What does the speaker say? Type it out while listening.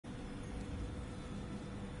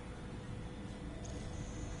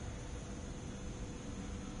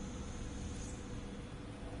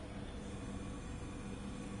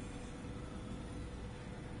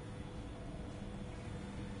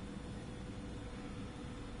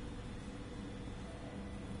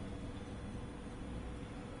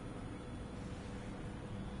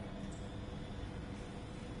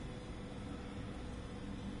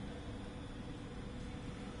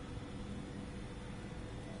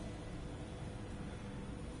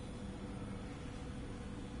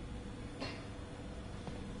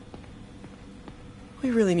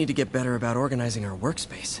We really need to get better about organizing our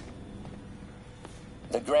workspace.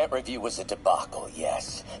 The grant review was a debacle,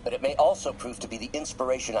 yes, but it may also prove to be the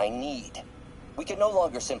inspiration I need. We can no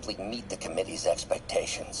longer simply meet the committee's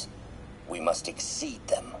expectations. We must exceed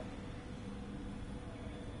them.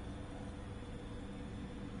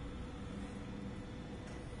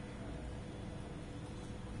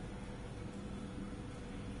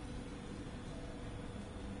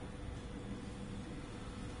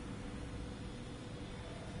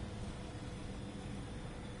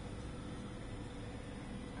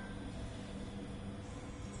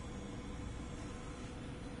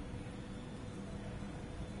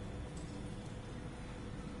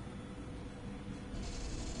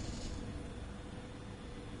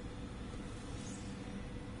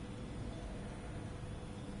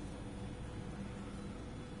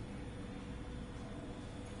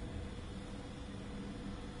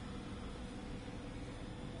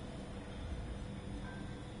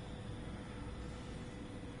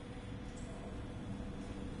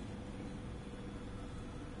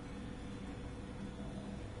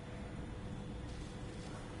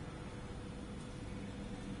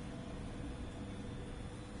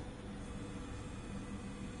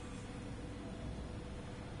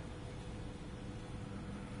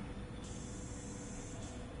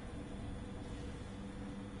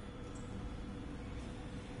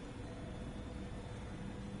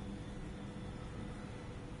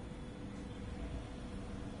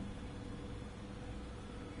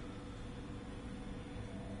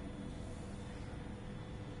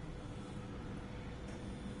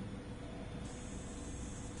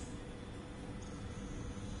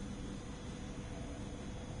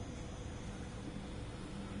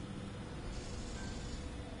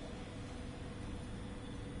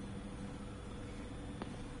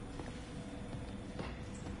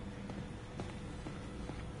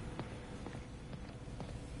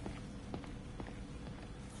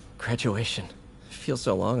 Graduation. Feels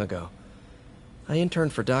so long ago. I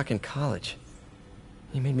interned for Doc in college.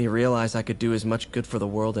 He made me realize I could do as much good for the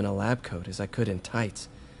world in a lab coat as I could in tights.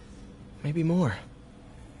 Maybe more.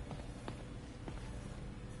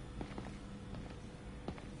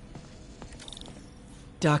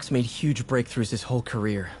 Doc's made huge breakthroughs his whole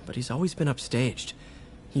career, but he's always been upstaged.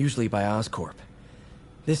 Usually by Oscorp.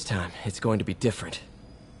 This time, it's going to be different.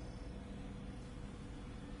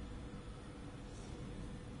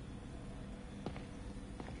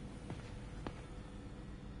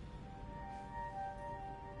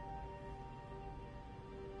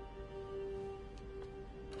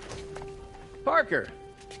 Parker!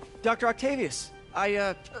 Dr. Octavius,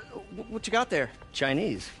 what you got there?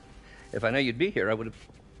 Chinese. If I know you'd be here, I would have...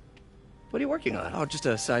 What are you working on? Oh, just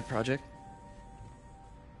a side project.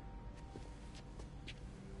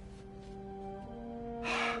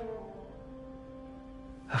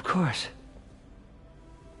 Of course.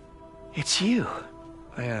 It's you.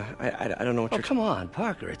 I don't know what you're... Oh, come on,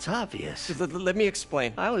 Parker, it's obvious. Let me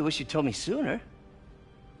explain. I only wish you'd told me sooner.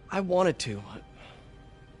 I wanted to,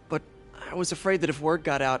 but I was afraid that if word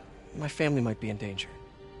got out, my family might be in danger.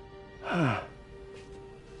 Huh.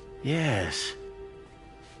 Yes.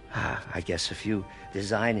 I guess if you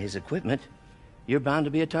design his equipment, you're bound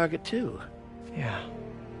to be a target too. Yeah.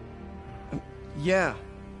 Yeah.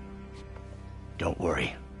 Don't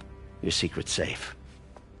worry. Your secret's safe.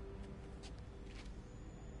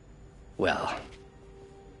 Well,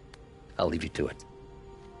 I'll leave you to it.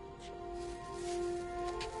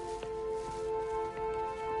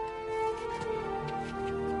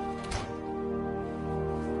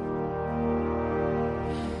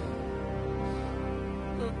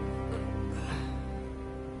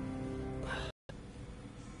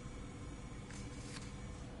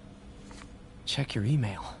 Check your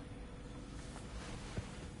email.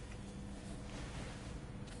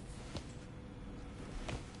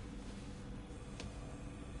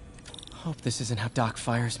 Hope this isn't how Doc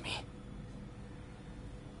fires me.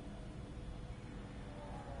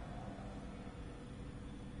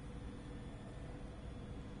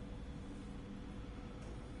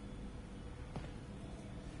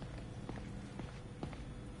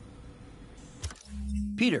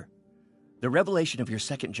 Peter, the revelation of your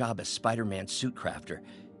second job as Spider-Man suit crafter,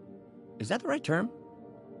 is that the right term?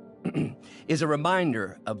 Is a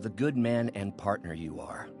reminder of the good man and partner you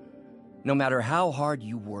are. No matter how hard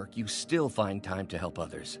you work, you still find time to help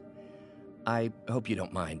others. I hope you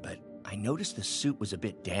don't mind, but I noticed the suit was a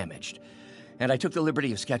bit damaged, and I took the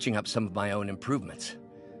liberty of sketching up some of my own improvements.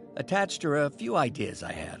 Attached are a few ideas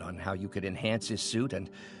I had on how you could enhance his suit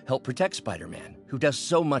and help protect Spider-Man, who does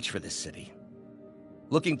so much for this city.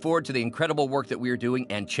 Looking forward to the incredible work that we are doing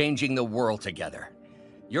and changing the world together.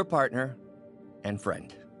 Your partner, and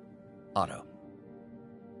friend, Otto.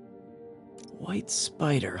 White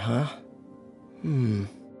spider, huh?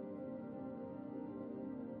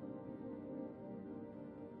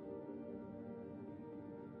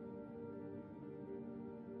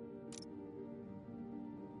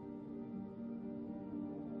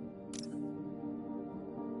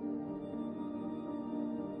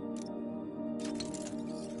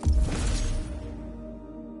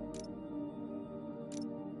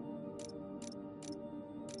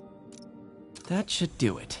 That should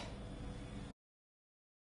do it.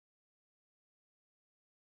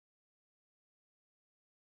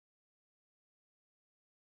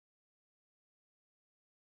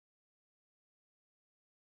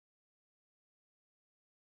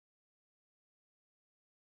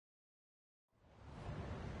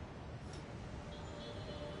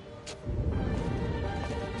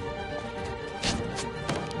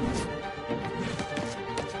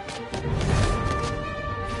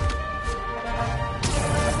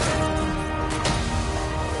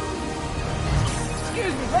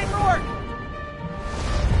 Excuse me, late for work!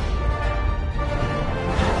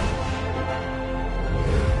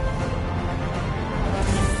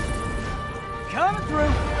 Coming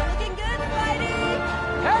through! Looking good, Spidey!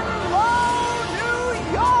 Hello, New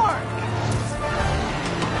York!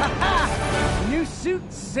 Ha-ha! New suit,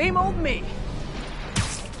 same old me.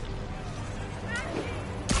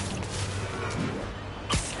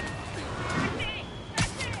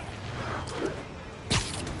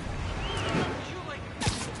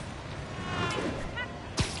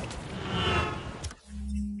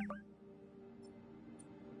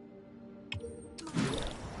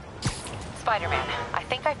 Spider-Man, I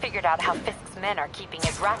think I figured out how Fisk's men are keeping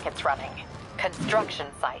his rackets running. Construction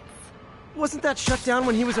sites. Wasn't that shut down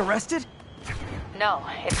when he was arrested? No,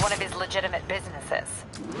 it's one of his legitimate businesses.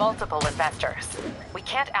 Multiple investors. We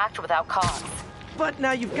can't act without cause. But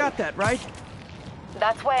now you've got that, right?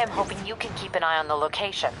 That's why I'm hoping you can keep an eye on the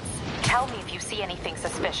locations. Tell me if you see anything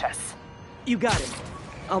suspicious. You got it.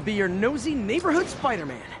 I'll be your nosy neighborhood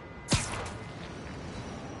Spider-Man.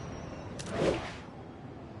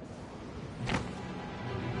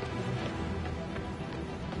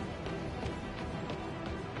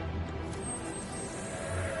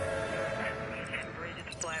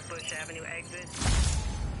 Flatbush Avenue exit.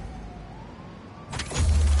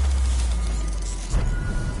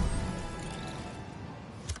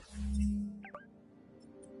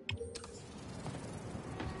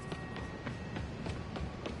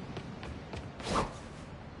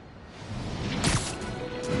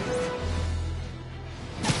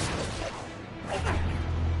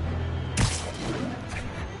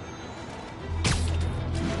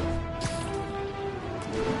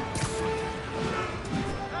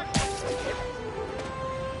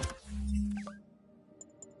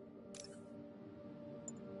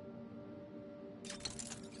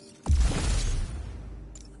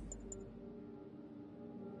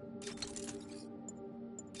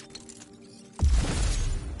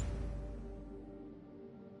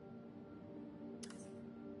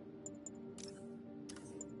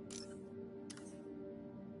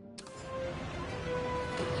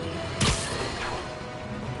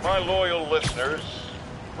 My loyal listeners,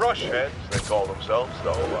 brushheads they call themselves,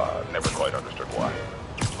 though never quite understood why,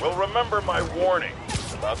 will remember my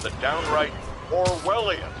warnings about the downright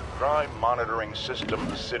Orwellian crime monitoring system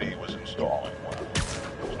the city was installing. Well,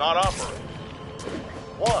 it was not operating.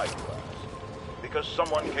 Why, you ask? Because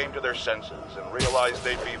someone came to their senses and realized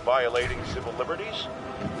they'd be violating civil liberties?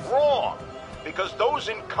 Wrong! Because those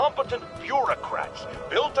incompetent bureaucrats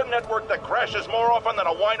built a network that crashes more often than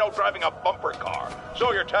a wino driving a bumper car.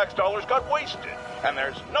 So your tax dollars got wasted, and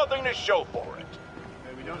there's nothing to show for it.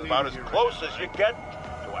 It's about as close as you get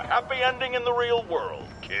to a happy ending in the real world,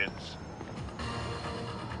 kids.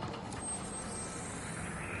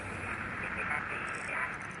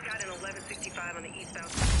 Got an 1165 on the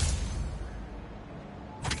eastbound.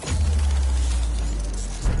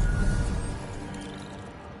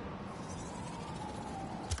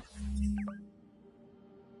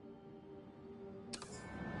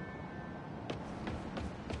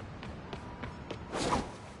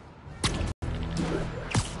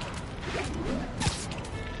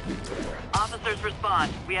 Officers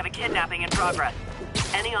respond. We have a kidnapping in progress.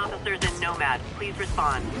 Any officers in Nomad, please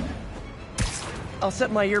respond. I'll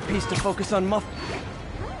set my earpiece to focus on muff...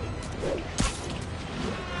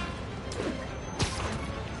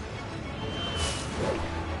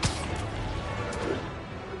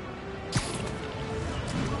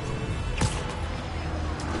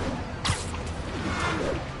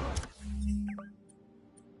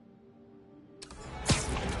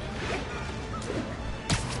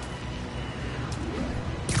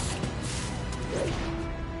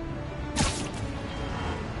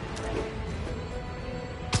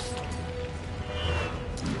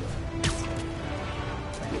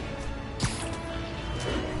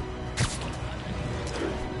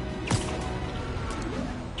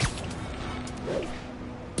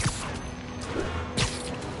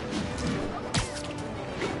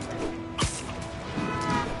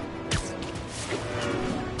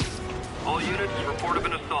 report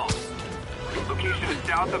of an assault. Location is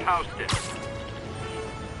south of Houston.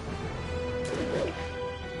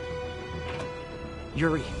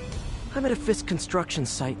 Yuri, I'm at a Fisk construction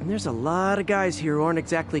site, and there's a lot of guys here who aren't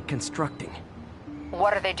exactly constructing.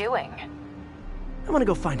 What are they doing? I want to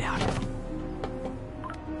go find out.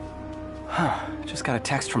 Just got a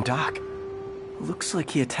text from Doc. Looks like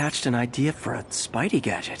he attached an idea for a Spidey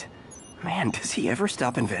gadget. Man, does he ever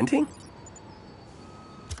stop inventing?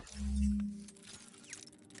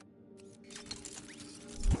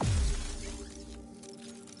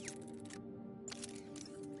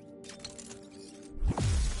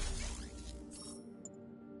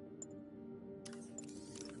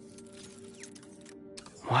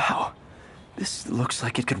 Wow, this looks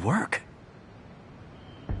like it could work.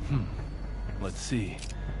 Let's see.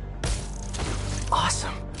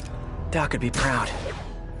 Awesome. Doc would be proud.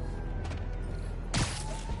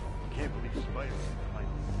 Can't believe Spider-Man behind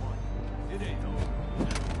the one. It ain't over.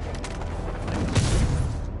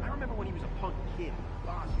 I remember when he was a punk kid. The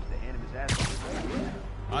boss used to hand him his ass.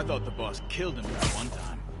 I thought the boss killed him that one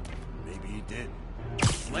time. Maybe he did.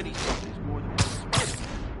 Plenty is more than one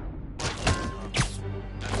Spider-Man.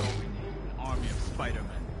 That's all we need. An army of Spider-Men.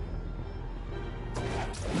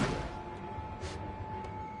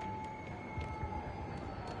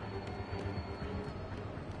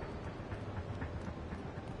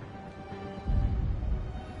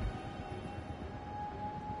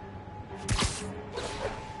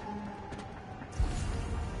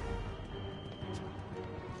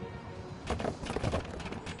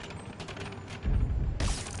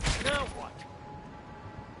 Now what?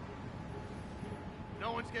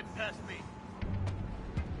 No one's getting past me.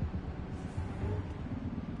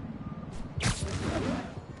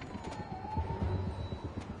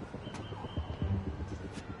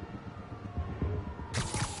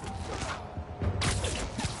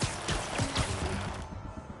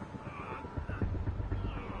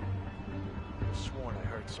 Sworn I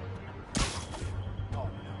heard something. Oh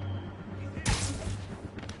no.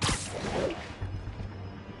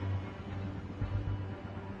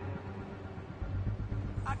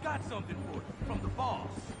 I got something for you from the boss.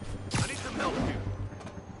 I need some help here.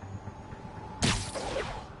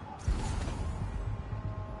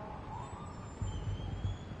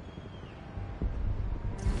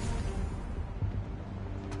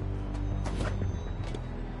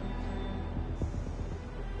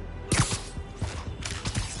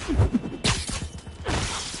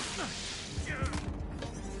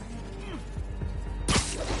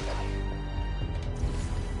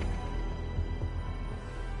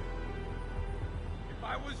 If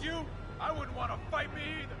I was you, I wouldn't want to fight me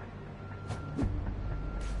either.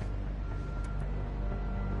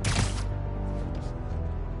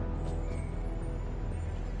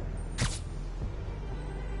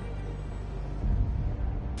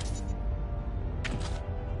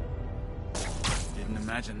 Didn't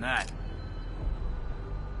imagine that.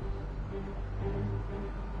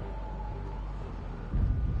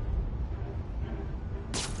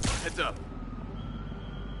 Heads up.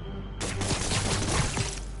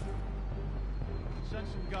 Send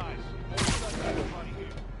some guys. Hold up everybody here.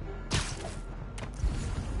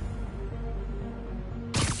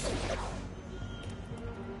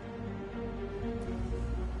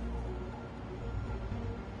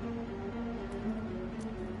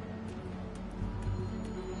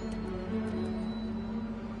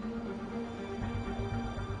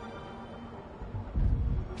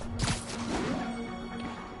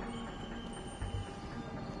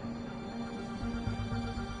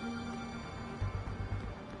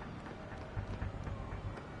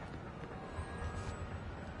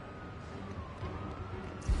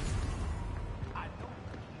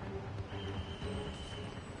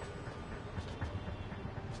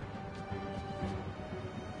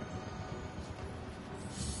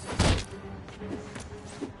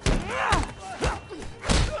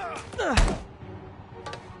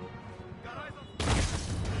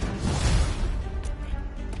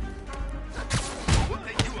 We'll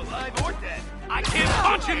take you alive or dead. I can't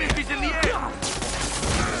punch him if he's in the air.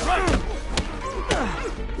 Run!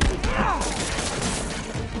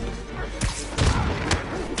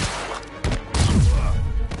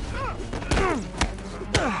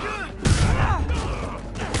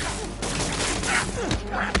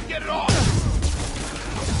 Get it off!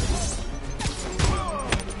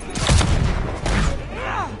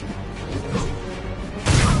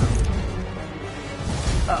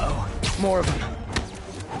 Uh-oh. More of them.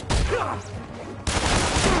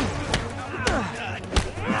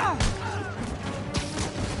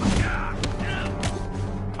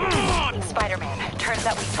 Spider-Man, turn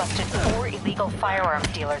seems that we busted 4 illegal firearms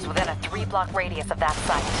dealers within a 3-block radius of that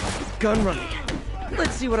site. Gun running.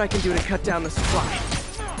 Let's see what I can do to cut down the supply.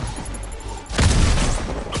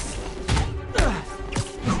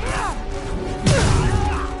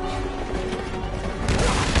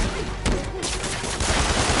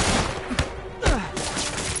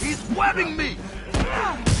 He's webbing me!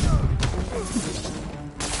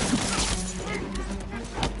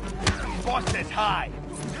 Boss says hi.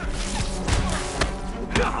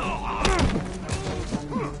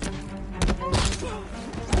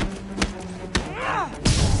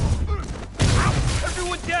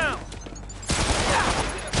 Everyone down!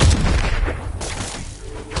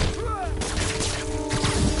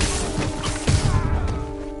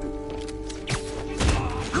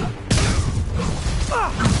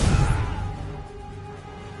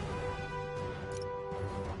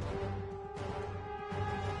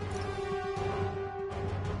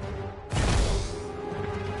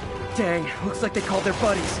 Dang, looks like they called their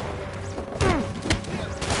buddies.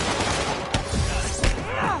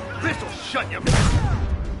 This'll shut you.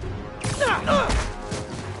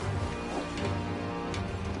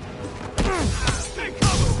 Take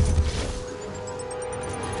cover.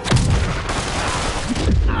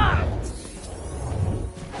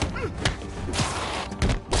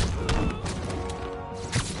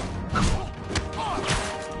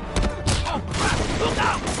 Look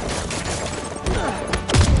out!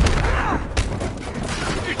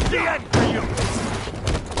 It's the end for you!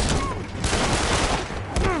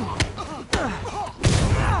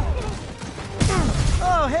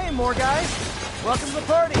 Oh, hey, more guys. Welcome to the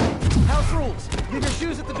party. House rules. Leave your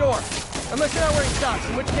shoes at the door. Unless you're not wearing socks,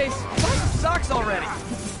 in which case, buy some socks already.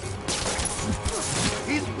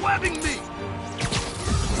 He's webbing me!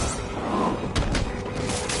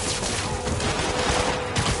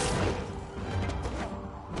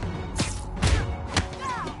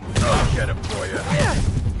 I'll get him for you.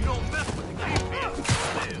 You don't mess with the game, man.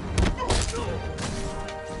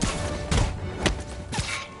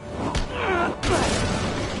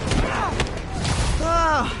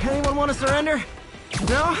 Oh, anyone want to surrender?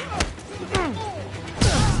 No?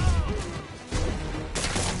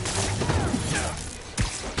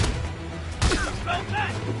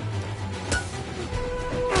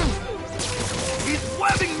 He's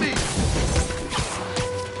webbing me!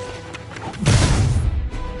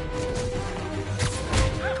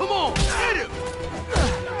 Come on, hit him!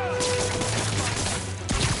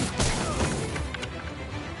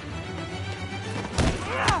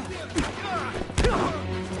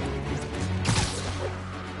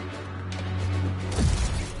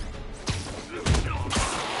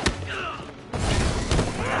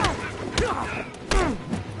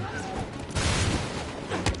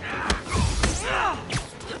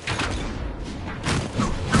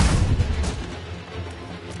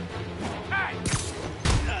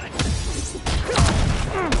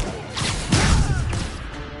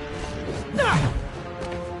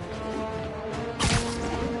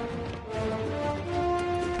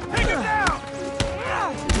 Take him down!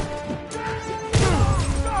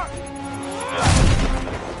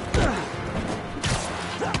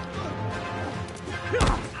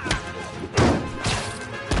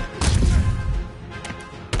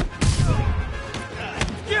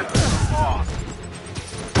 Give him the ball!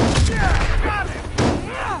 Yeah, got him!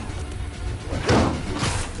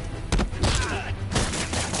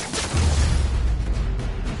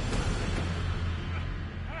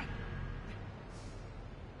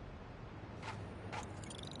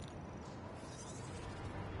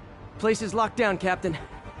 Place is locked down, Captain.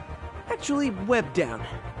 Actually, webbed down.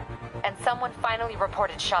 And someone finally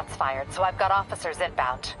reported shots fired, so I've got officers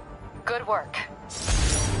inbound. Good work.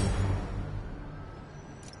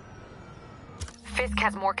 Fisk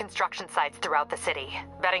has more construction sites throughout the city,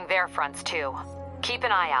 vetting their fronts too. Keep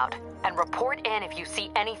an eye out, and report in if you see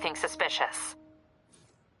anything suspicious.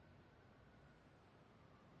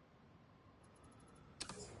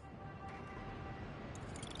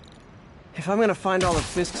 If I'm gonna find all of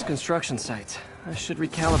Fisk's construction sites, I should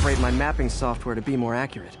recalibrate my mapping software to be more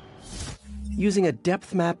accurate. Using a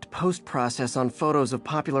depth-mapped post-process on photos of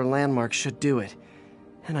popular landmarks should do it.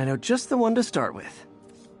 And I know just the one to start with.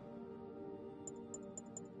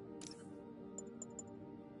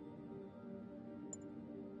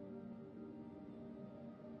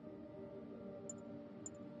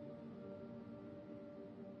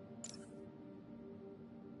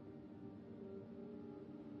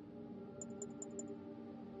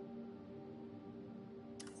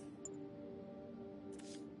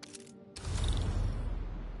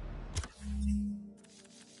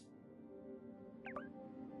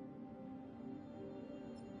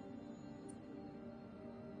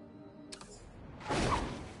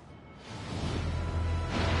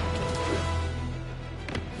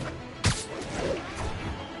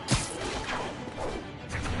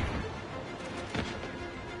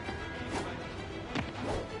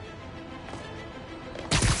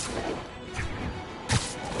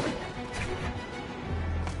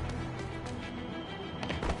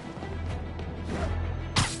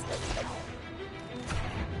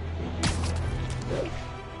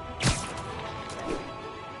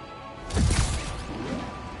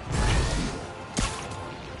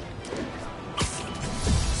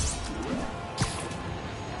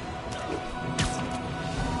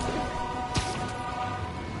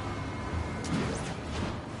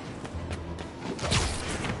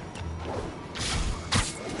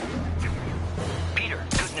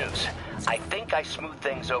 I smooth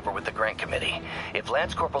things over with the grant committee. If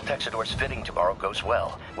Lance Corporal Texador's fitting tomorrow goes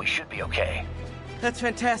well, we should be okay. That's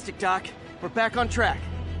fantastic, Doc. We're back on track.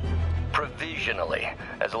 Provisionally,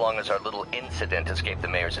 as long as our little incident escaped the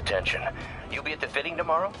mayor's attention. You'll be at the fitting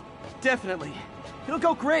tomorrow? Definitely. It'll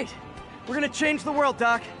go great. We're gonna change the world,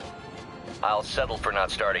 Doc. I'll settle for not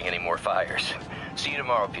starting any more fires. See you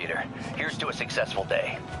tomorrow, Peter. Here's to a successful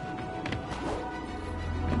day.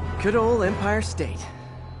 Good old Empire State.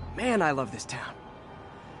 Man, I love this town.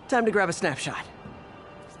 Time to grab a snapshot.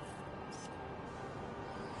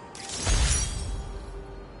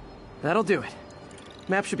 That'll do it.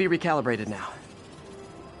 Map should be recalibrated now.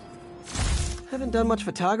 Haven't done much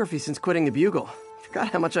photography since quitting the Bugle. Forgot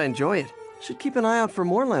how much I enjoy it. Should keep an eye out for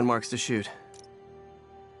more landmarks to shoot.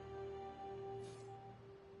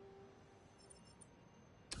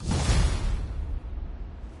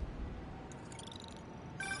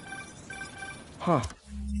 Huh.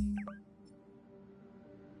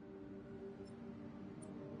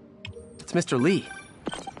 It's Mr. Lee.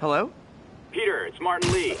 Hello? Peter, it's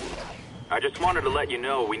Martin Lee. I just wanted to let you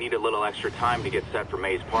know we need a little extra time to get set for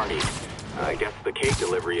May's party. I guess the cake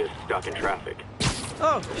delivery is stuck in traffic.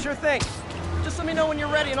 Oh, sure thing. Just let me know when you're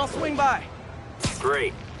ready and I'll swing by.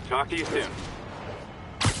 Great. Talk to you soon.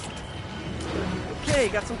 Okay,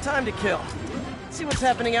 got some time to kill. Let's see what's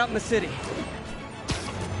happening out in the city.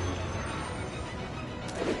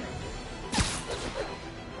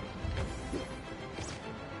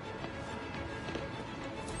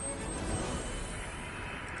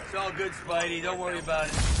 It's all good, Spidey. Don't worry about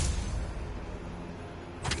it.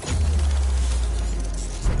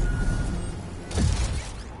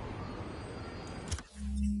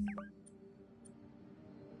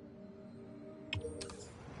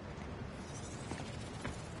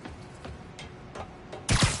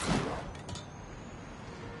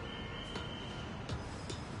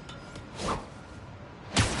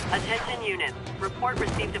 Attention units. Report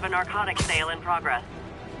received of a narcotics sale in progress.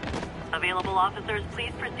 Available officers,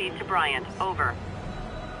 please proceed to Bryant. Over.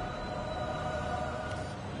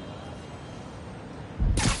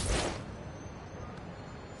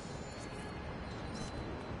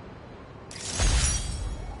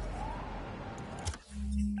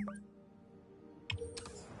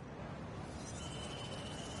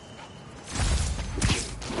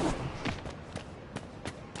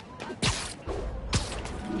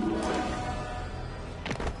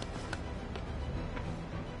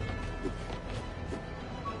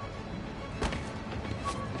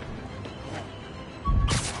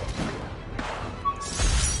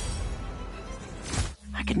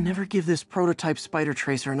 I could never give this prototype spider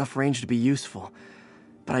tracer enough range to be useful,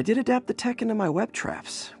 but I did adapt the tech into my web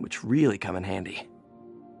traps, which really come in handy.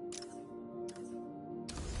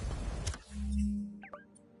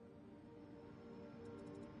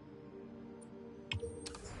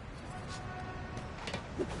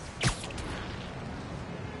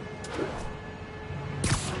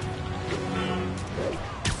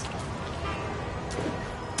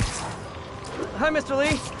 Hi, Mr.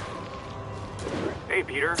 Lee. Hey,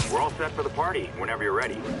 Peter. We're all set for the party whenever you're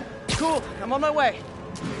ready. Cool. I'm on my way.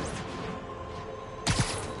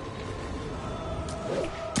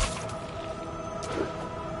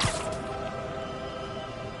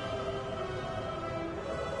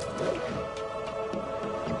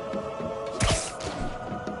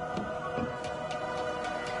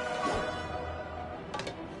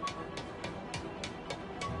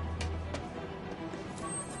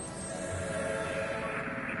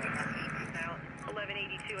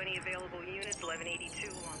 Any available units, 1182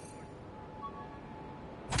 along.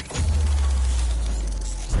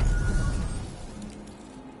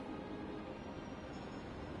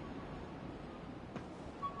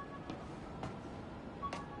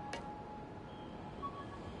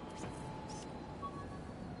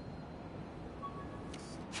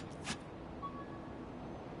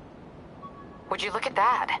 Would you look at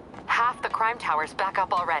that? Half the crime tower's back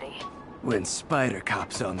up already. When Spider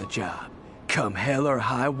Cop's on the job, come hell or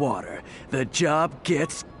high water, the job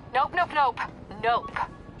gets... Nope, nope, nope. Nope.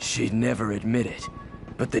 She'd never admit it,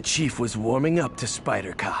 but the chief was warming up to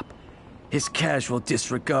Spider Cop. His casual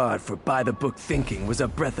disregard for by-the-book thinking was a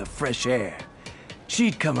breath of fresh air.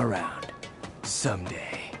 She'd come around.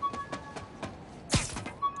 Someday.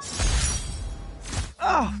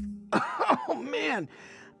 Oh! Oh, man!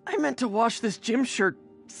 I meant to wash this gym shirt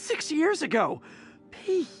 6 years ago.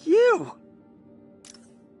 P.U.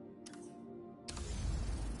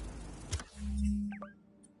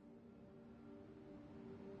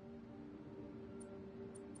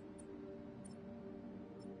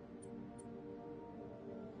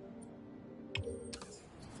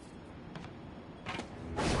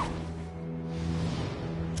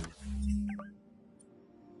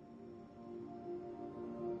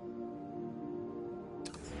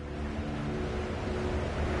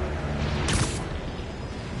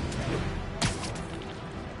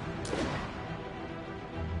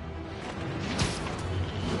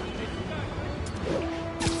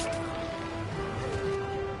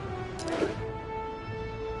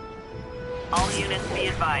 units be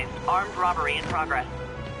advised. Armed robbery in progress.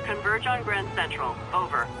 Converge on Grand Central.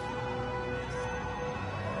 Over.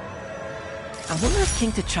 I wonder if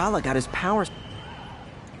King T'Challa got his powers...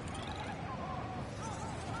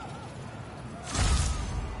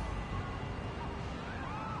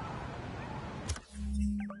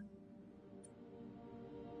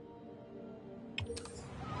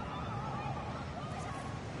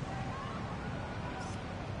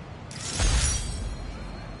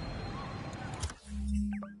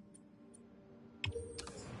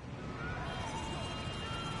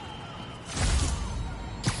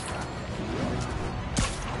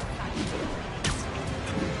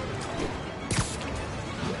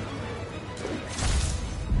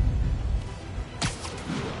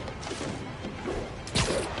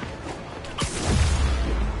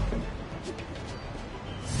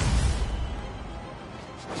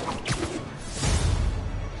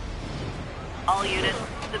 All units,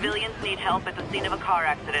 civilians need help at the scene of a car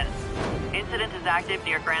accident. Incident is active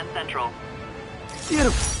near Grand Central.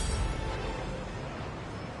 Beautiful.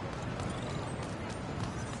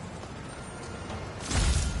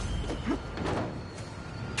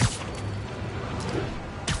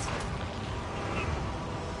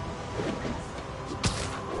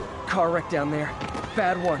 Car wreck down there.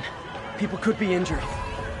 Bad one. People could be injured.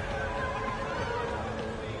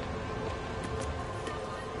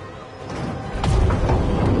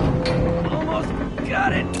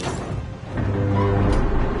 Got it!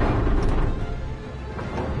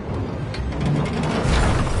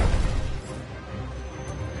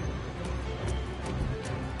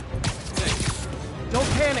 Don't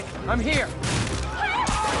panic! I'm here!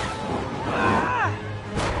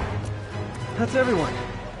 That's everyone.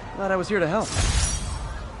 Glad I was here to help.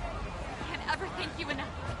 Can't ever thank you enough.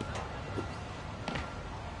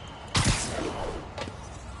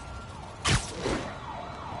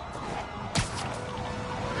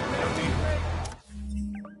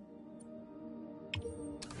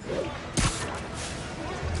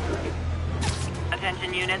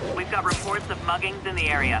 Attention units, we've got reports of muggings in the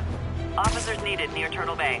area. Officers needed near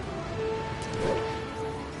Turtle Bay.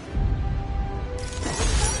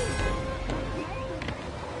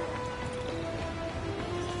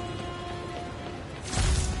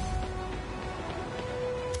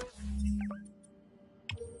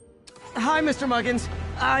 Hi, Mr. Muggins.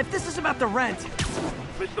 If this is about the rent...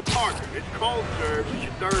 Mr. Parker, it's cold served. It's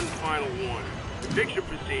your third and final one. Eviction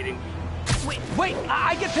proceedings. Wait!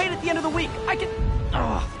 I get paid at the end of the week! I can...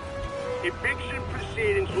 Ugh. Eviction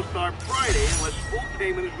proceedings will start Friday unless full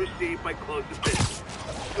payment is received by close of business.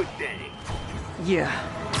 Good day. Yeah,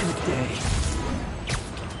 good day.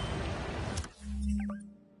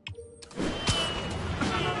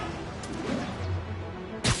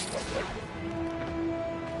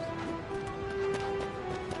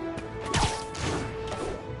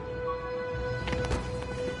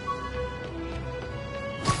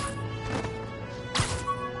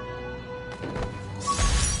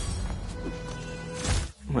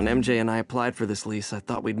 When MJ and I applied for this lease, I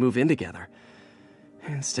thought we'd move in together.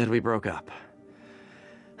 Instead, we broke up.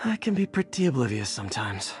 I can be pretty oblivious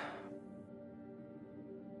sometimes.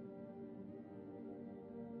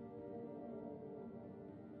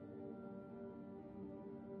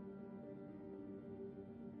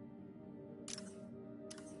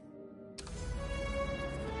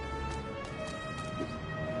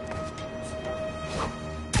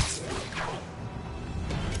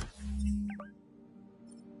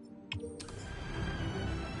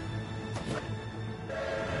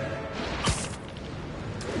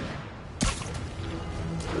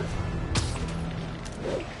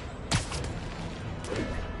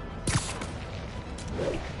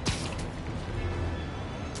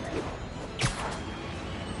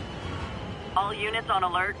 All units on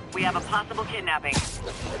alert. We have a possible kidnapping.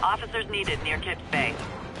 Officers needed near Kips Bay.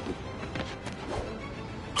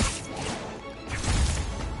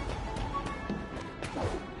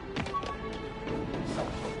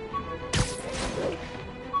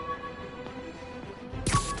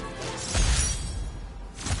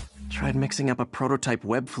 Tried mixing up a prototype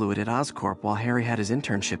web fluid at Oscorp while Harry had his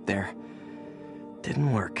internship there.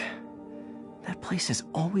 Didn't work. That place has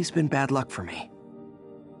always been bad luck for me.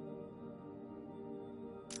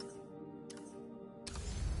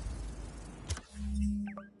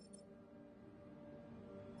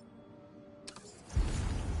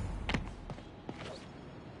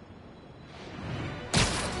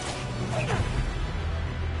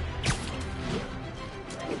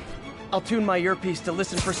 I'll tune my earpiece to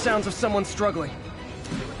listen for sounds of someone struggling.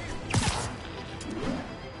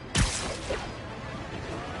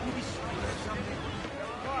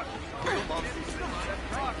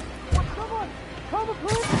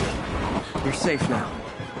 You're safe now.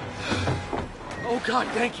 Oh God,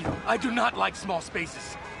 thank you. I do not like small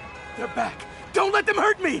spaces. They're back. Don't let them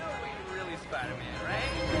hurt me! Really Spider-Man,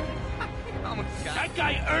 right? Almost got That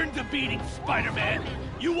guy earned the beating, Spider-Man.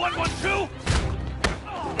 You want one too?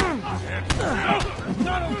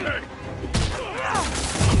 Not okay.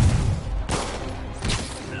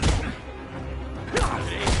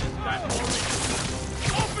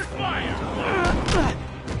 Open fire!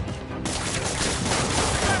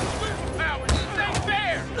 Power, stay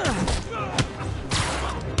there!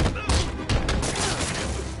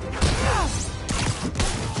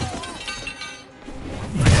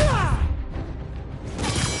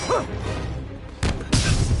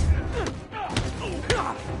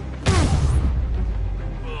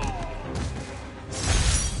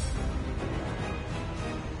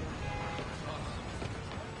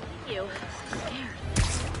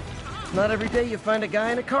 Not every day you find a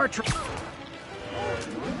guy in a car truck.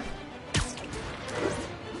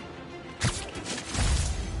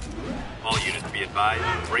 All units be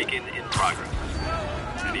advised, break-in in progress.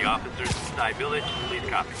 Any officers in Sty Village, please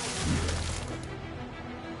copy.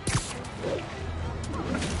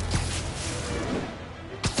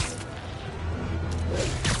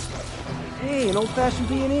 Hey, an old-fashioned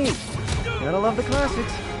B&E. Gotta love the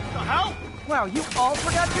classics. The hell? Wow, you all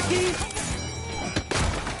forgot your keys?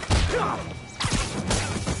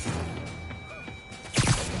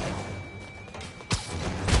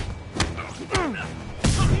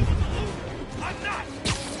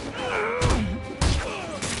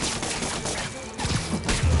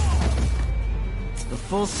 The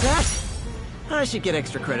full set? I should get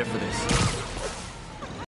extra credit for this.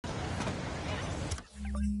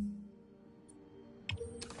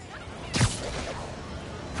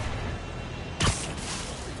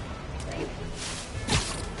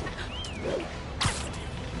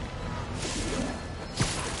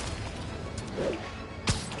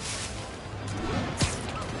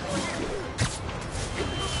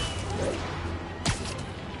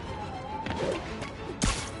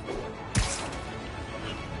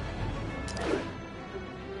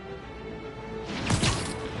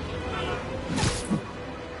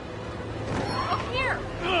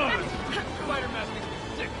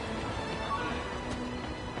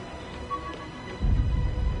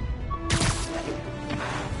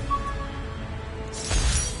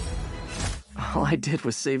 All I did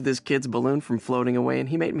was save this kid's balloon from floating away, and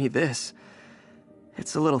he made me this.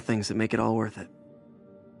 It's the little things that make it all worth it.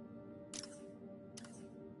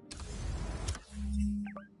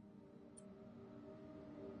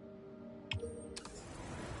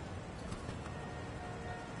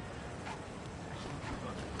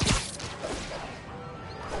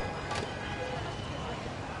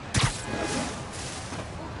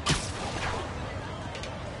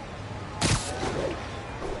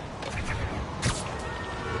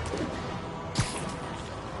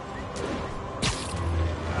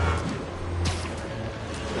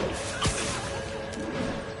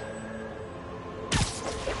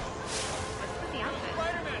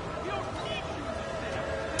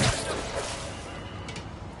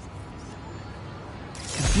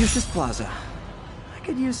 Confucius Plaza. I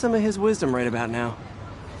could use some of his wisdom right about now.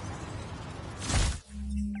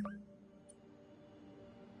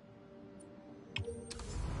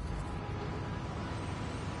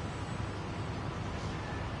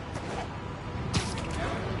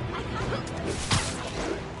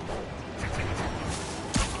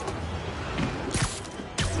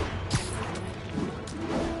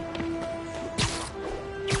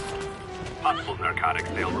 Possible narcotics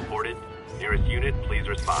sale reported. Nearest unit, please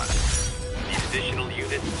respond. Need additional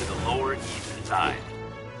units to the lower east side.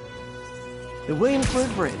 The Williamsburg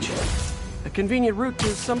Bridge. A convenient route to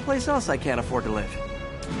someplace else I can't afford to live.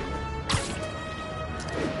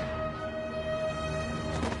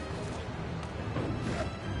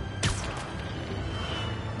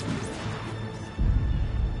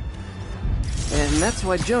 And that's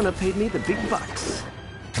why Jonah paid me the big bucks.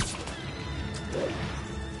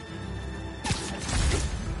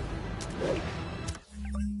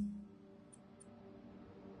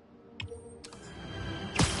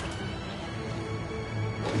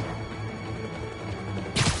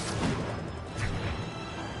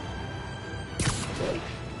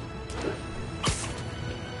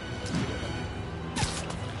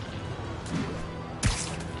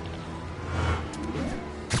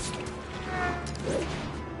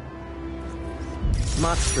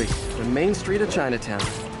 Mott Street, the main street of Chinatown.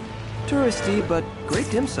 Touristy, but great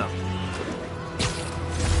dim sum.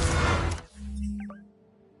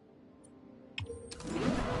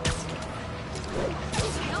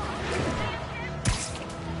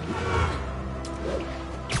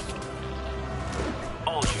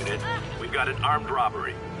 got an armed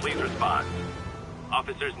robbery. Please respond.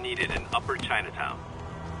 Officers needed in Upper Chinatown.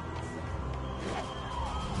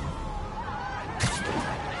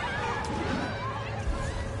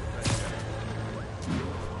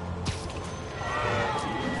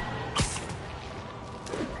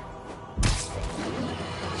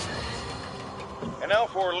 And now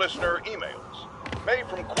for listener emails. May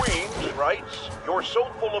from Queens writes, "You're so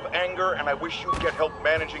full of anger and I wish you'd get help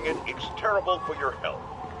managing it. It's terrible for your health."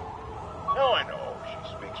 Now I know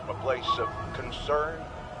she speaks from a place of concern,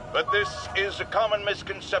 but this is a common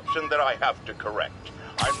misconception that I have to correct.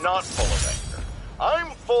 I'm not full of anger.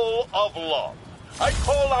 I'm full of love. I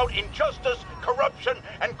call out injustice, corruption,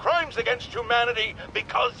 and crimes against humanity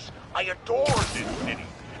because I adore this city.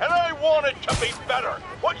 And I want it to be better.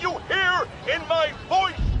 What you hear in my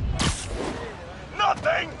voice,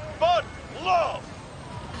 nothing but love.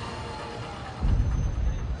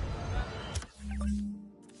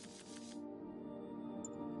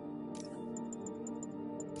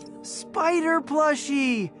 Spider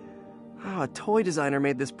plushie! Oh, a toy designer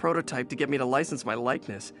made this prototype to get me to license my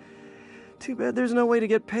likeness. Too bad there's no way to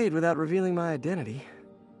get paid without revealing my identity.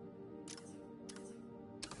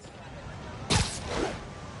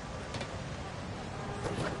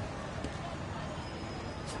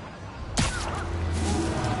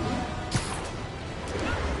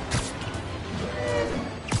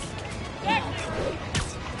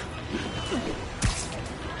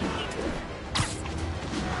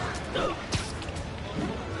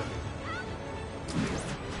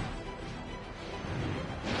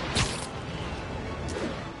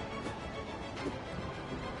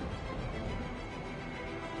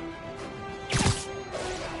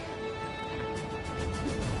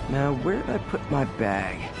 Now, where did I put my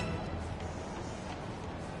bag?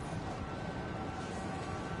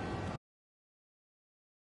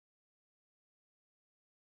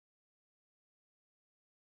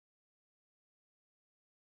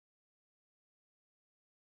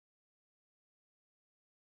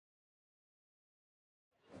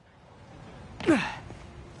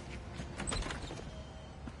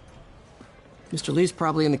 Mr. Lee's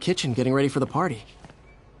probably in the kitchen getting ready for the party.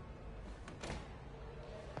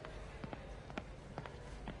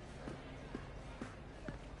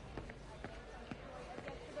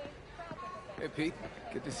 Hey, Pete.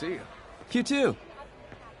 Good to see you. You too.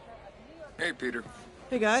 Hey, Peter.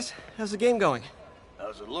 Hey, guys. How's the game going?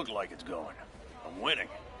 How's it look like it's going? I'm winning.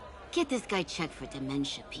 Get this guy checked for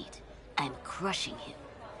dementia, Pete. I'm crushing him.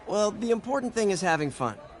 Well, the important thing is having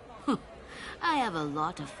fun. I have a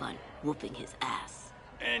lot of fun whooping his ass.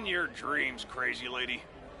 And your dreams, crazy lady.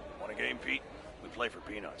 Want a game, Pete? We play for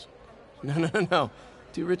peanuts. No.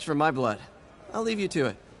 Too rich for my blood. I'll leave you to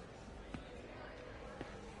it.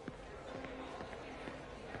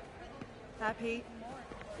 Hi, Pete.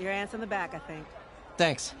 Your aunt's in the back, I think.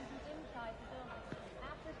 Thanks.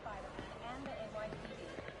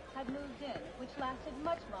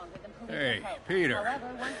 Hey, Peter.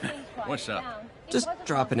 What's up? Just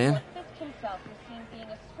dropping in.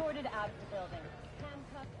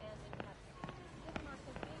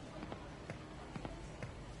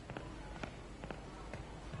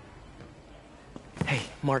 Hey,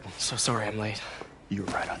 Martin, so sorry I'm late. You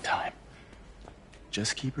were right on time.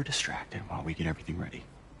 Just keep her distracted while we get everything ready.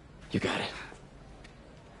 You got it.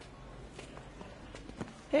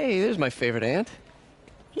 Hey, there's my favorite aunt.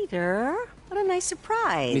 Peter, what a nice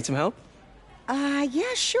surprise. Need some help?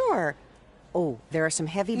 Yeah, sure. Oh, there are some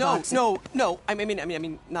heavy boxes. No. I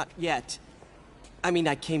mean, not yet. I mean,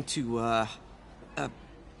 I came to, I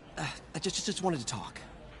just wanted to talk.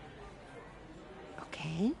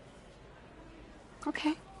 Okay.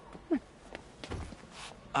 Okay.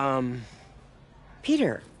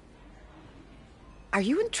 Peter, are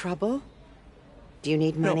you in trouble? Do you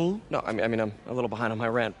need money? No, I mean, I'm a little behind on my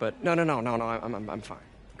rent, but no, I'm fine.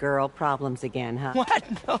 Girl problems again, huh?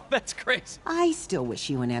 What? No, that's crazy. I still wish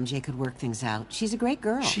you and MJ could work things out. She's a great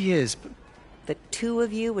girl. She is, but... The two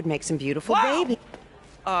of you would make some beautiful baby.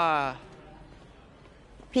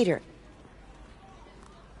 Peter.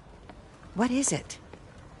 What is it?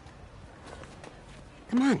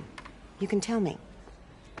 Come on. You can tell me.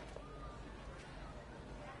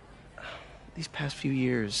 These past few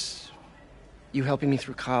years, you helping me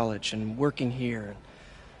through college and working here, and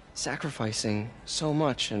sacrificing so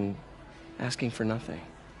much and asking for nothing.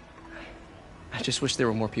 I just wish there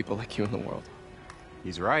were more people like you in the world.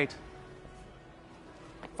 He's right.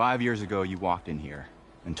 5 years ago, you walked in here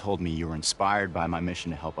and told me you were inspired by my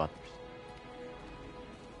mission to help others.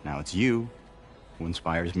 Now it's you who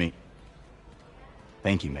inspires me.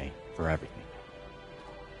 Thank you, May, for everything.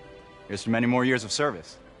 Here's to many more years of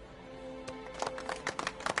service.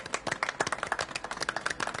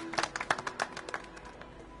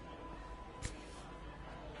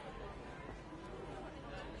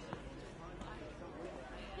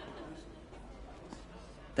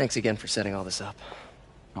 Thanks again for setting all this up.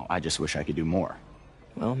 Oh, I just wish I could do more.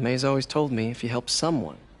 Well, May's always told me if you help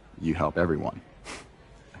someone... You help everyone.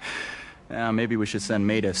 Maybe we should send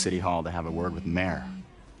May to City Hall to have a word with the mayor.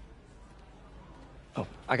 Oh,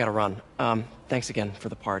 I gotta run. Thanks again for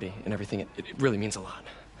the party and everything. It really means a lot.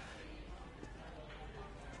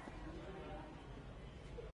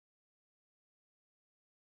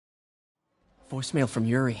 Voicemail from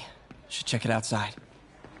Yuri. Should check it outside.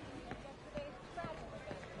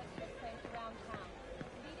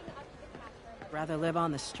 Rather live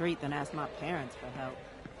on the street than ask my parents for help.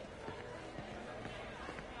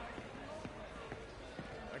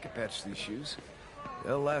 I can patch these shoes.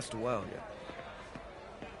 They'll last a while yet.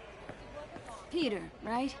 Peter,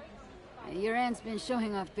 right? Your aunt's been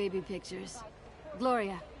showing off baby pictures.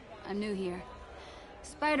 Gloria, I'm new here.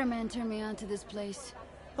 Spider-Man turned me on to this place.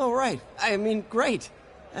 Oh, right. I mean, great.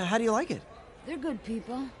 How do you like it? They're good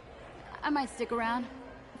people. I might stick around.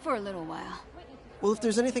 For a little while. Well, if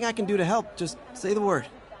there's anything I can do to help, just say the word.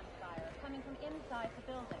 Coming from inside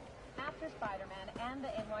the building after Spider-Man and the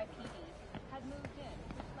NYPD had moved in,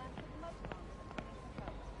 which lasted much longer than initial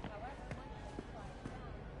coverage. However, once they quieted down,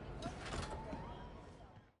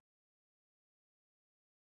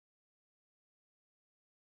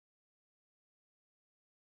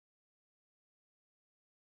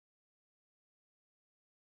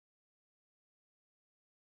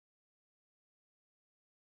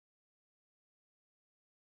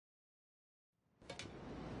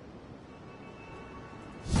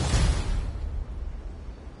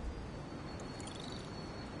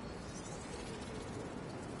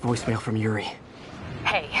 Voicemail from Yuri.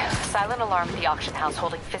 Hey, silent alarm at the auction house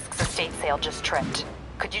holding Fisk's estate sale just tripped.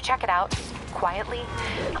 Could you check it out? Quietly?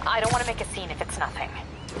 I don't want to make a scene if it's nothing.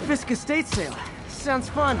 Fisk estate sale. Sounds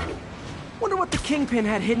fun. Wonder what the Kingpin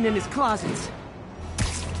had hidden in his closets.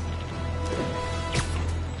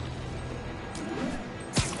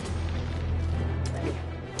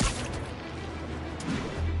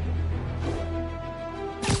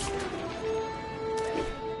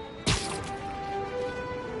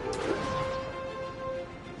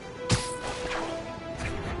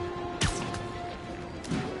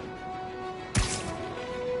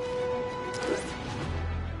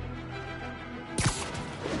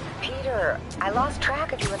 I lost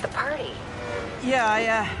track of you at the party. Yeah, I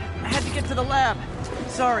had to get to the lab.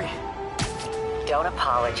 Sorry. Don't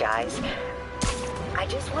apologize. I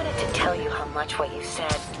just wanted to tell you how much what you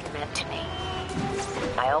said meant to me.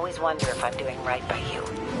 I always wonder if I'm doing right by you.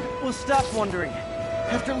 Well, stop wondering.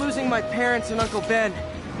 After losing my parents and Uncle Ben,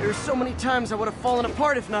 there were so many times I would have fallen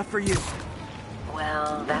apart if not for you.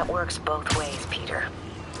 Well, that works both ways, Peter.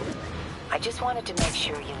 I just wanted to make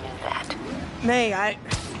sure you knew that. May, I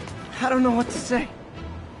don't know what to say.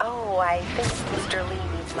 Oh, I think Mr.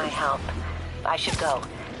 Lee needs my help. I should go.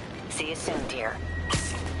 See you soon, dear.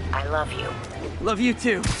 I love you. Love you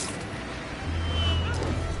too.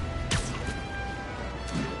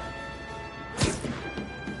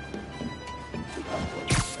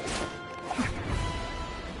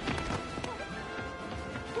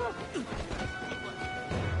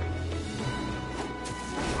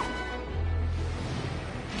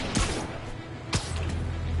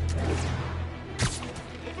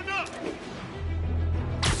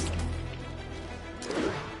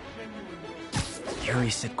 Yuri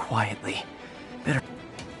said quietly. Better...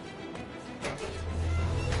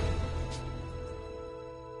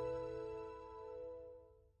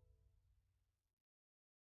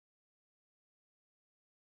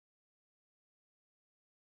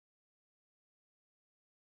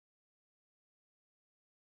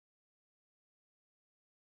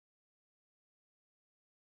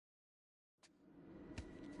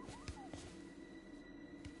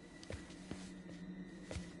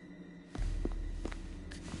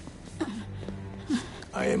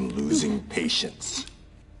 I am losing patience.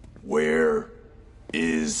 Where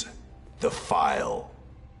is the file?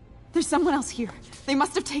 There's someone else here. They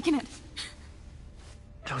must have taken it.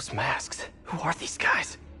 Those masks. Who are these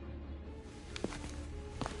guys?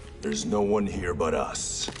 There's no one here but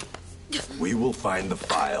us. We will find the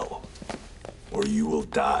file, or you will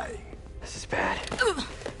die. This is bad.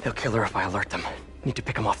 They'll kill her if I alert them. Need to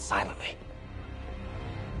pick them off silently.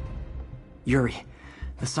 Yuri,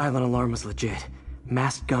 the silent alarm was legit.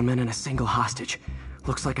 Masked gunmen and a single hostage.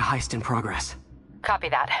 Looks like a heist in progress. Copy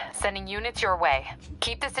that. Sending units your way.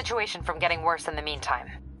 Keep the situation from getting worse in the meantime.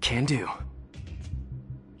 Can do.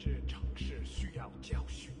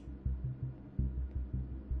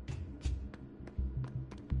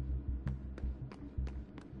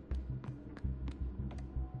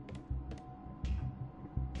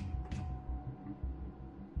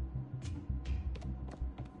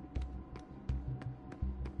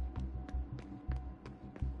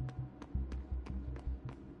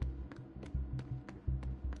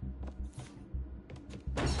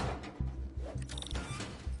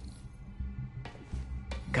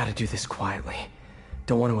 gotta do this quietly.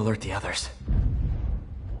 Don't want to alert the others.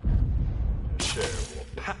 是我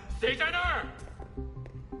怕谁在那儿？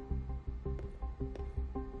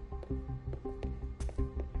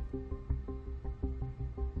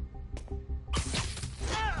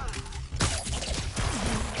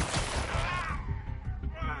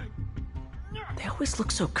 They always look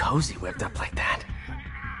so cozy whipped up like that.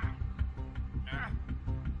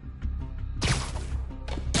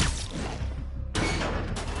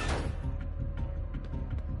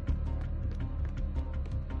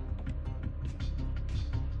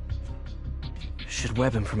 Should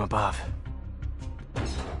web him from above.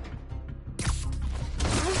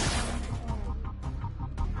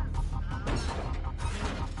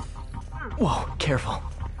 Whoa, careful.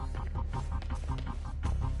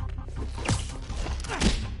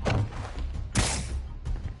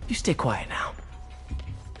 You stay quiet now.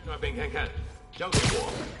 那边看看，交给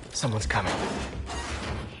我。 Someone's coming.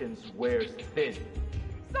 Patience wears thin.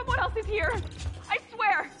 Someone else is here! I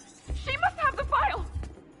swear! She must have the file!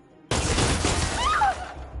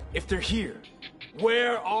 If they're here,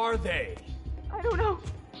 where are they? I don't know.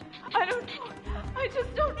 I don't know. I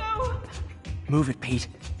just don't know. Move it, Pete.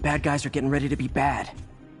 Bad guys are getting ready to be bad.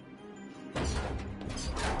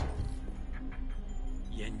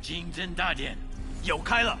 眼睛睁大点，有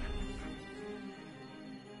开了。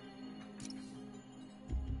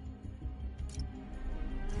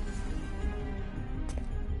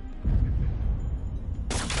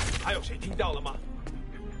还有谁听到了吗？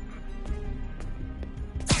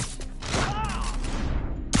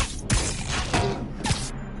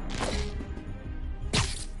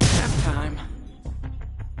 Time.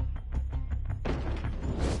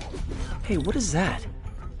 Hey, what is that?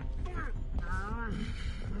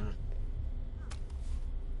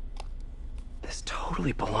 This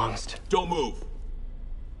totally belongs to... Don't move.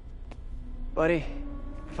 Buddy,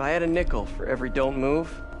 if I had a nickel for every don't move...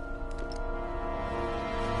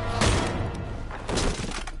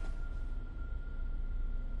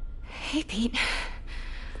 Hey, Pete.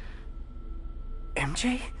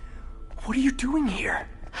 MJ? What are you doing here?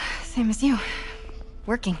 Same as you.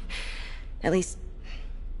 Working. At least,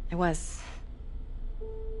 I was.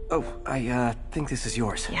 Oh, I think this is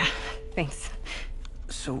yours. Yeah, thanks.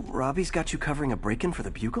 So, Robbie's got you covering a break-in for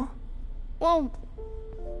the Bugle? Well,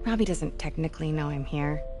 Robbie doesn't technically know I'm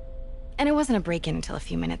here. And it wasn't a break-in until a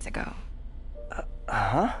few minutes ago.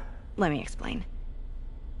 Huh? Let me explain.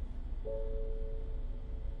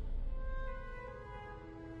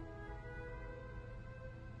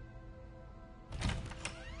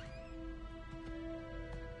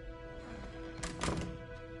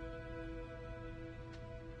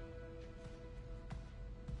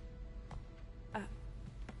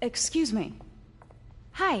 Excuse me.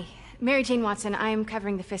 Hi, Mary Jane Watson. I'm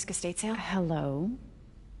covering the Fisk estate sale. Hello.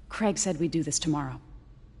 Craig said we'd do this tomorrow.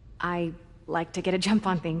 I like to get a jump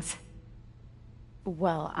on things.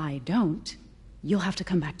 Well, I don't. You'll have to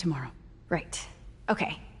come back tomorrow. Right.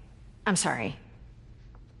 Okay. I'm sorry.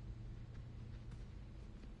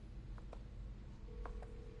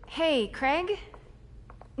 Hey, Craig?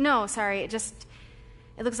 No, sorry, it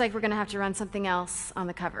looks like we're gonna have to run something else on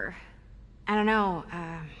the cover. I don't know,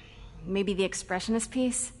 maybe the expressionist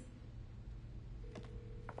piece?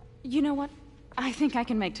 You know what? I think I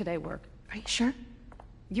can make today work. Are you sure?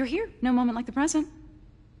 You're here. No moment like the present.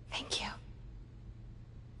 Thank you.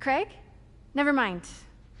 Craig? Never mind.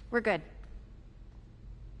 We're good.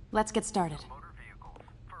 Let's get started.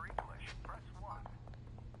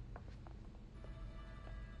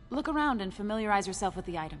 Look around and familiarize yourself with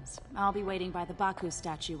the items. I'll be waiting by the Baku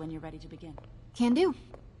statue when you're ready to begin. Can do.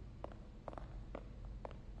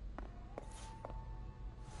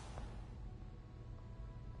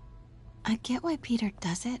 I get why Peter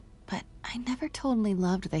does it, but I never totally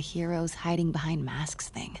loved the heroes hiding behind masks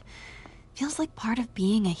thing. Feels like part of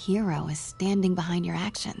being a hero is standing behind your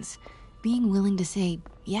actions. Being willing to say,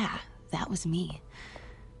 yeah, that was me.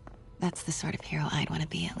 That's the sort of hero I'd want to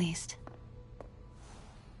be, at least.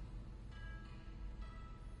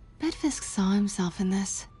 Bet Fisk saw himself in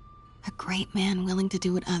this. A great man willing to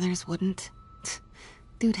do what others wouldn't.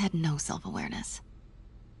 Dude had no self-awareness.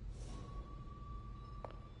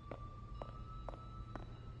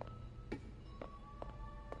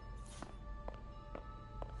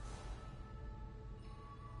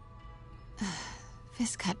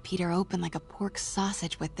 Fisk cut Peter open like a pork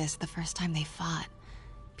sausage with this the first time they fought.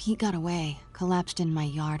 Pete got away, collapsed in my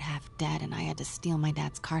yard half dead, and I had to steal my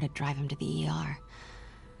dad's car to drive him to the ER.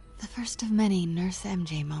 The first of many Nurse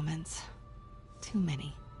MJ moments. Too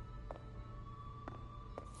many.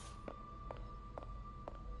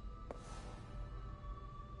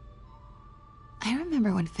 I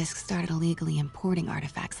remember when Fisk started illegally importing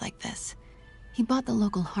artifacts like this. He bought the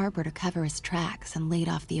local harbor to cover his tracks and laid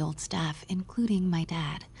off the old staff, including my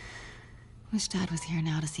dad. Wish Dad was here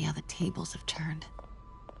now to see how the tables have turned.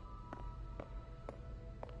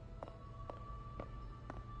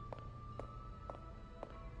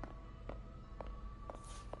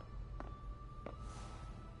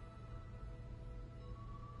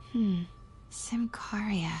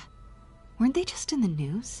 Simcaria. Weren't they just in the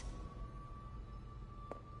news?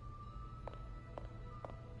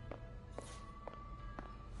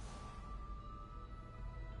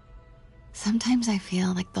 Sometimes I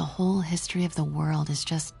feel like the whole history of the world is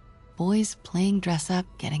just boys playing dress-up,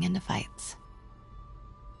 getting into fights.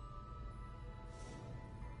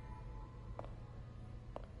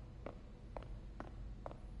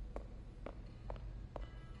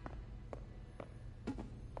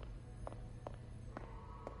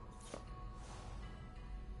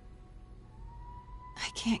 I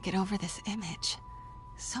can't get over this image.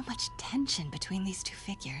 So much tension between these two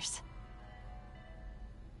figures.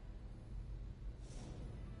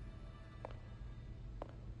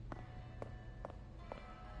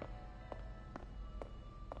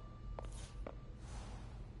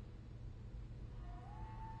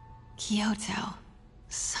 Kyoto.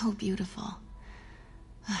 So beautiful.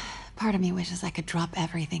 Part of me wishes I could drop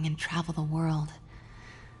everything and travel the world.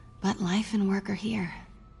 But life and work are here.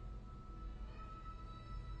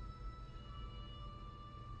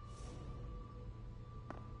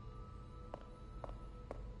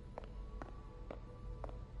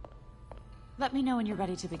 Let me know when you're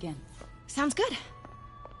ready to begin. Sounds good.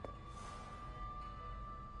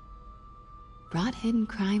 Brought hidden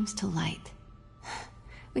crimes to light.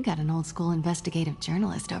 We got an old school investigative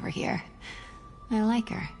journalist over here. I like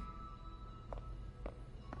her.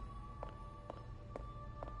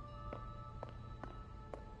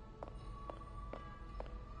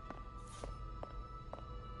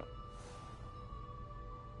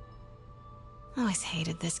 Always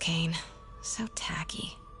hated this cane. So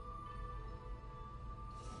tacky.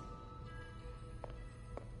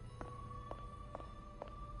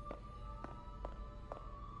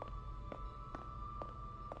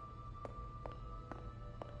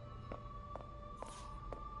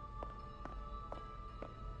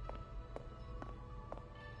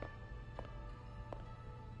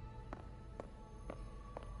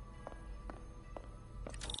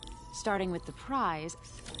 Starting with the prize,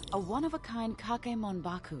 a one-of-a-kind Kakemon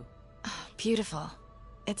Baku. Beautiful.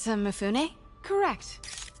 It's a Mifune? Correct.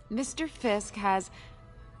 Mr. Fisk has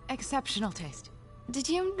exceptional taste. Did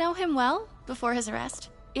you know him well before his arrest?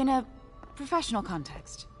 In a professional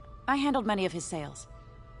context. I handled many of his sales.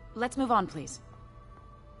 Let's move on, please.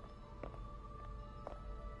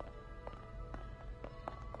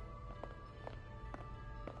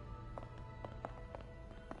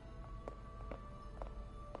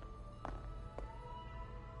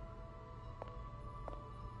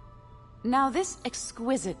 Now, this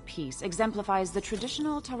exquisite piece exemplifies the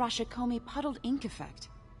traditional Tarashikomi puddled ink effect.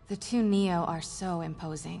 The two Neo are so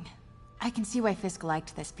imposing. I can see why Fisk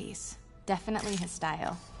liked this piece. Definitely his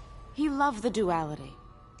style. He loved the duality.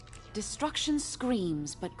 Destruction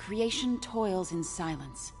screams, but creation toils in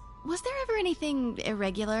silence. Was there ever anything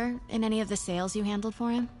irregular in any of the sales you handled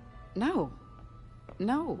for him? No.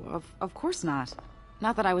 No, of course not.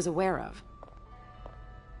 Not that I was aware of.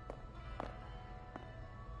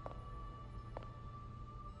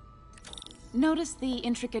 Notice the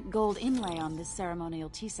intricate gold inlay on this ceremonial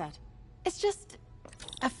tea set. It's just...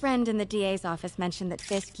 a friend in the DA's office mentioned that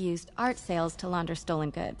Fisk used art sales to launder stolen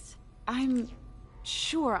goods. I'm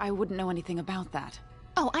sure I wouldn't know anything about that.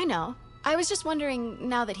 Oh, I know. I was just wondering,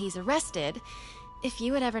 now that he's arrested, if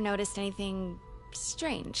you had ever noticed anything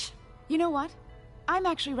strange. You know what? I'm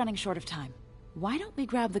actually running short of time. Why don't we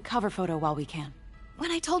grab the cover photo while we can?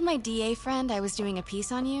 When I told my DA friend I was doing a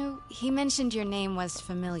piece on you, he mentioned your name was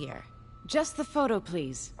familiar. Just the photo,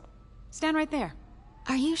 please. Stand right there.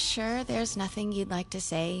 Are you sure there's nothing you'd like to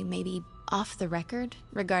say, maybe off the record,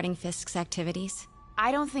 regarding Fisk's activities?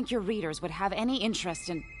 I don't think your readers would have any interest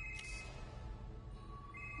in...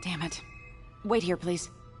 Damn it. Wait here, please.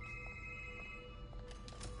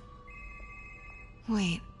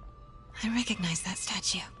 Wait. I recognize that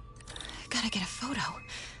statue. I gotta get a photo.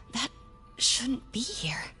 That shouldn't be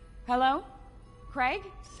here. Hello? Craig?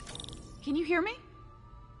 Can you hear me?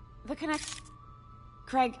 The connect...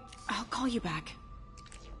 Craig, I'll call you back.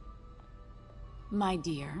 My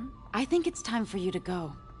dear, I think it's time for you to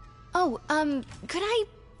go. Oh, could I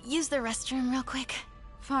use the restroom real quick?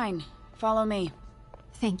 Fine. Follow me.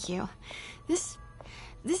 Thank you. This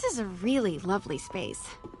is a really lovely space.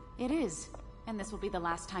 It is. And this will be the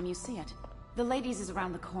last time you see it. The ladies is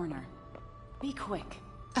around the corner. Be quick.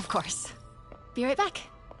 Of course. Be right back.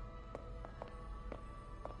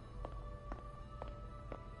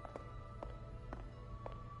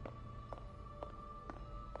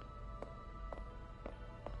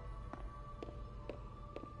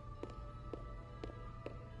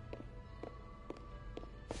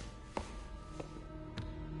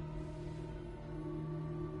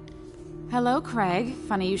 Hello, Craig.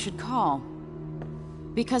 Funny you should call.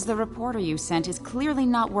 Because the reporter you sent is clearly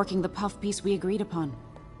not working the puff piece we agreed upon.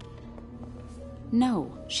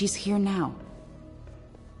 No, she's here now.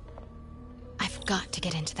 I've got to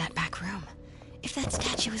get into that back room. If that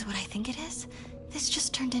statue is what I think it is, this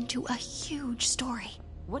just turned into a huge story.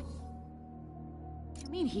 What do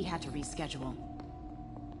you mean he had to reschedule?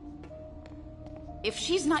 If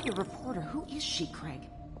she's not your reporter, who is she, Craig?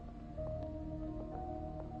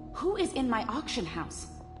 Who is in my auction house?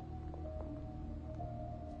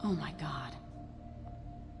 Oh my god.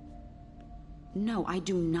 No, I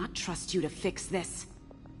do not trust you to fix this.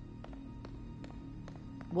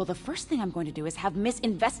 Well, the first thing I'm going to do is have Miss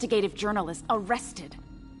Investigative Journalist arrested.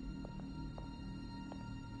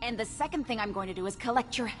 And the second thing I'm going to do is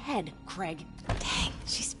collect your head, Craig. Dang,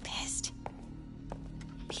 she's pissed.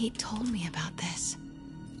 Pete told me about this.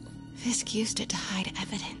 Fisk used it to hide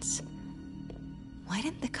evidence. Why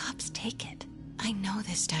didn't the cops take it? I know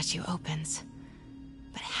this statue opens.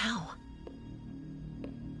 But how?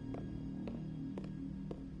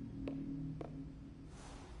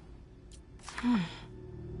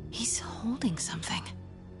 He's holding something.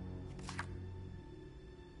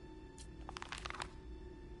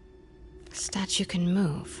 Statue can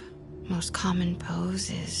move. Most common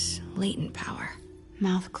pose is latent power.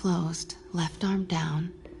 Mouth closed, left arm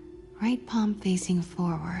down, right palm facing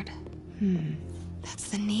forward. That's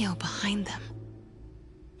the Neo behind them.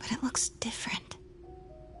 But it looks different.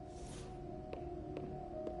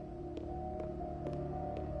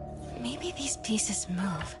 Maybe these pieces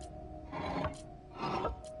move.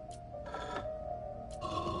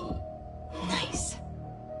 Nice.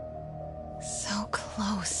 So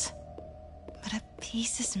close. But a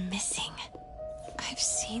piece is missing. I've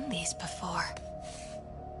seen these before.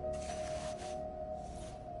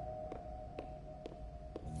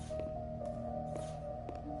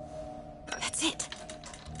 That's it.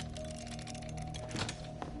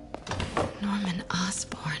 Norman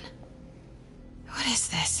Osborn. What is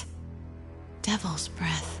this? Devil's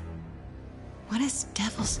breath. What is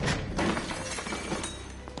devil's...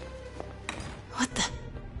 What the...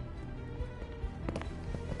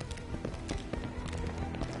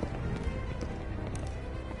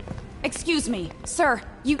 Excuse me, sir.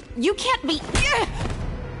 You can't be...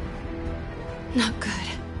 Not good.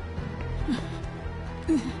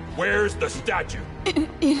 Where's the statue?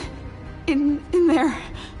 In there.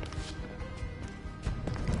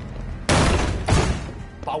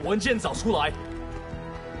 把文件找出来。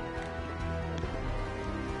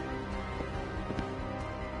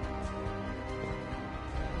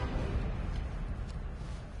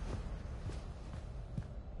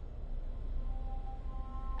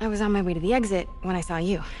 I was on my way to the exit when I saw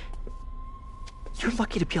you. You're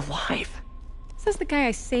lucky to be alive. Says the guy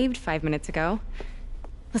I saved 5 minutes ago.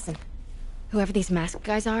 Listen, whoever these masked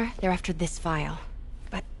guys are, they're after this file.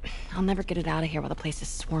 But I'll never get it out of here while the place is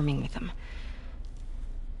swarming with them.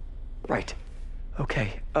 Right.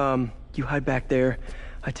 Okay, you hide back there.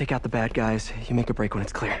 I take out the bad guys. You make a break when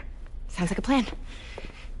it's clear. Sounds like a plan.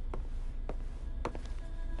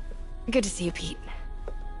 Good to see you, Pete.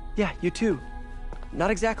 Yeah, you too. Not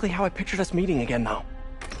exactly how I pictured us meeting again, though.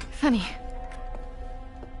 Funny.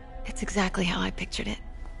 It's exactly how I pictured it.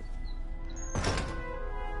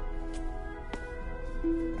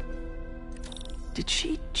 Did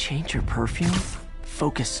she change her perfume?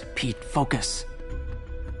 Focus, Pete, focus.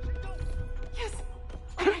 Yes.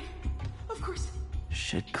 All right. Of course.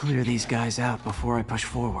 Should clear these guys out before I push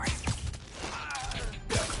forward.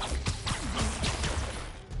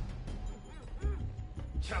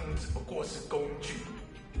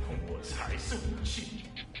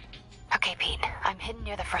 Okay, Pete. I'm hidden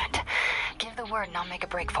near the front. Give the word and I'll make a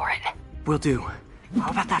break for it. Will do.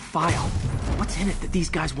 How about that file? What's in it that these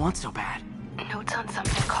guys want so bad? Notes on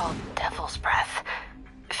something called Devil's Breath.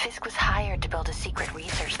 Fisk was hired to build a secret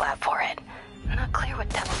research lab for it. Not clear what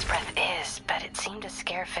Devil's Breath is, but it seemed to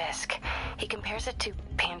scare Fisk. He compares it to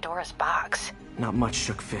Pandora's box. Not much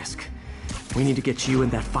shook Fisk. We need to get you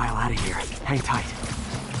and that file out of here. Hang tight.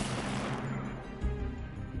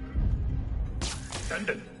 等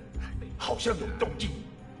等，好像有动静。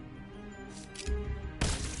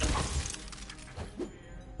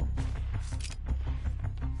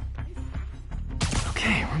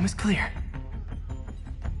 Okay, room is clear.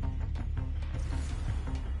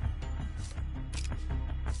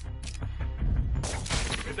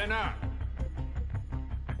 在那儿。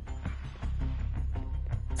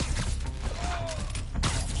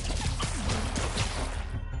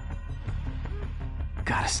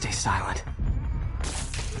 Gotta stay silent.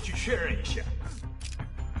 我去确认一下。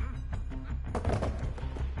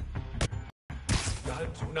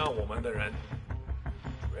敢阻挠我们的人，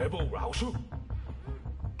绝不饶恕。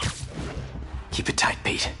 Keep it tight,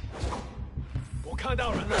 Pete. 我看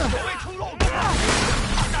到人了，有位出路。他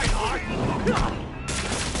在哪儿？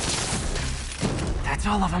 That's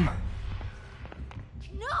all of them.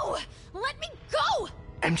 No! Let me go!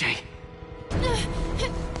 MJ.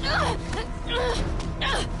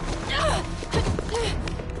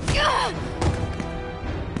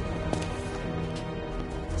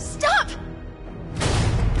 Stop!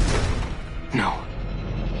 No.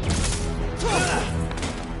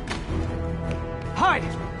 Hide!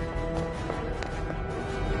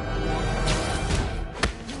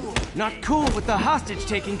 Not cool with the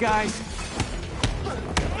hostage-taking, guys.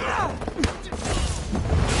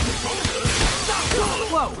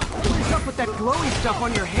 Whoa! What is up with that glowy stuff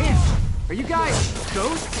on your hands? Are you guys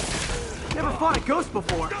ghosts? Never fought a ghost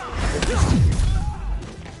before.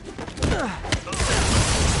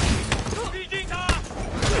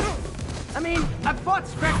 I mean, I've fought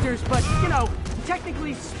specters, but, you know,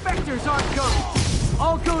 technically specters aren't ghosts.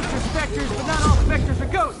 All ghosts are specters, but not all specters are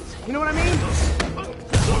ghosts. You know what I mean?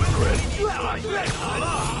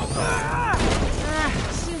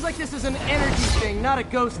 Seems like this is an energy thing, not a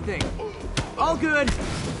ghost thing. All good.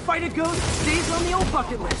 Fight a ghost stays on the old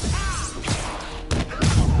bucket list.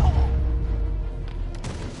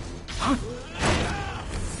 Huh?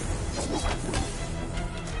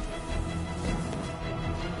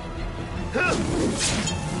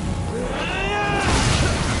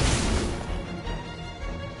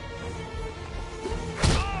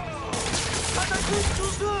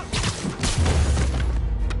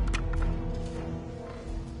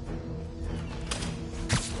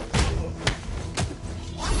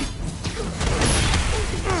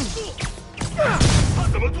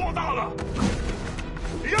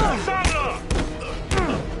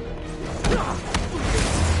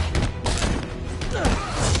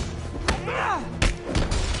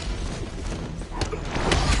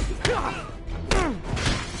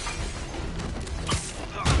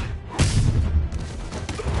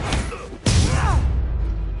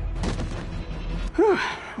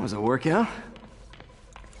 Was a workout?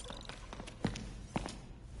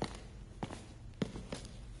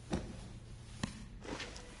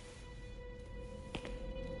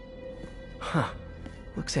 Huh.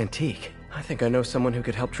 Looks antique. I think I know someone who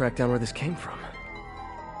could help track down where this came from.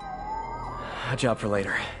 A job for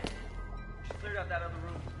later. Cleared out that other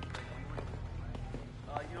room.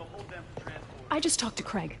 You'll hold them for transport. I just talked to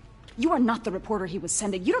Craig. You are not the reporter he was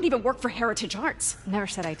sending. You don't even work for Heritage Arts. Never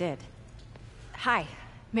said I did. Hi,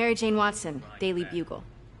 Mary Jane Watson, Daily Bugle.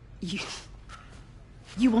 You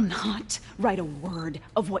will not write a word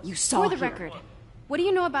of what you saw For the here. record, what do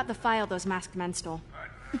you know about the file those masked men stole?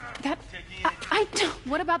 That... I don't...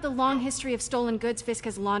 What about the long history of stolen goods Fisk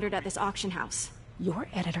has laundered at this auction house? Your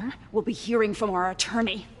editor will be hearing from our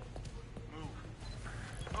attorney.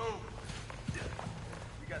 We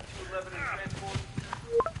got 211 in transport.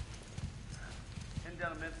 Heading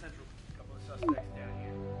down to Med Central. A couple of suspects down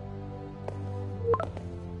here.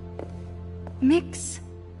 Mix?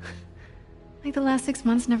 Like the last 6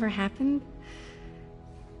 months never happened?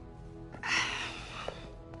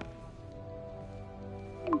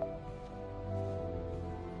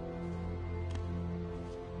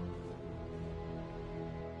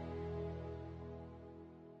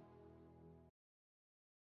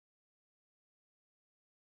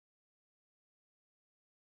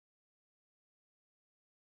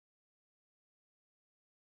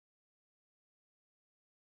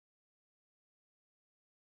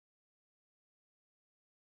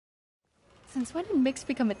 Since when did Mix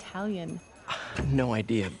become Italian? No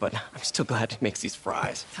idea, but I'm still glad he makes these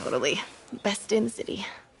fries. Totally. Best in the city.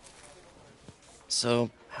 So,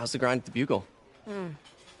 how's the grind at the Bugle?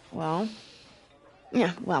 Well,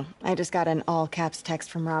 I just got an all-caps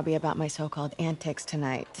text from Robbie about my so-called antics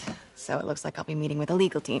tonight. So it looks like I'll be meeting with a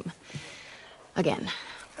legal team. Again.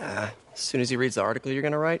 As soon as he reads the article you're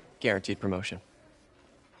gonna write, guaranteed promotion.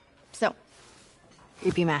 So,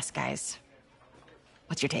 creepy mask guys.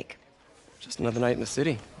 What's your take? Just another night in the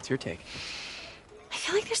city. What's your take? I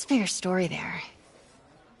feel like there's a bigger story there.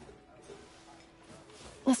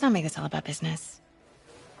 Let's not make this all about business.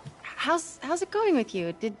 How's it going with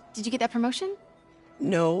you? Did you get that promotion?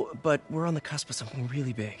 No, but we're on the cusp of something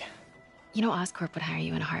really big. You know Oscorp would hire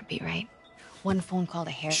you in a heartbeat, right? One phone call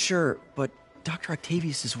to Harry. Sure, but Dr.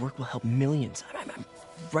 Octavius's work will help millions.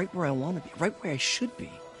 right where I want to be, right where I should be.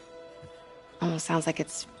 Almost sounds like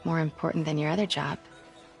it's more important than your other job.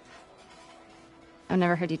 I've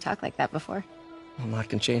never heard you talk like that before. A lot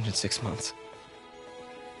can change in 6 months.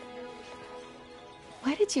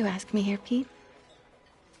 Why did you ask me here, Pete?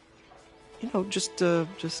 You know, just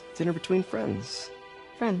dinner between friends.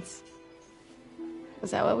 Friends.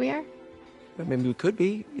 Is that what we are? Well, maybe we could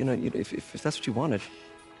be, if that's what you wanted.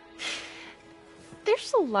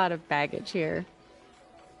 There's a lot of baggage here.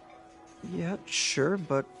 Yeah, sure,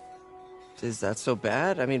 but is that so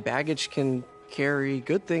bad? I mean, baggage can carry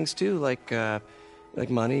good things too, like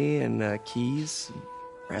money and keys, and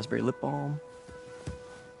raspberry lip balm.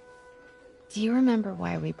 Do you remember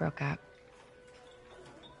why we broke up?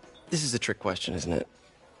 This is a trick question, isn't it?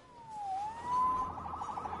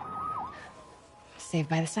 Saved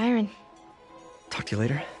by the siren. Talk to you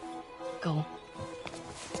later. Go.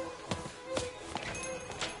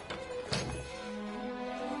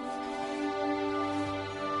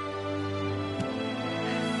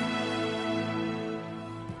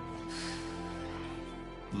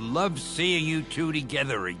 Love seeing you two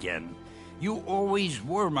together again. You always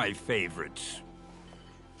were my favorites.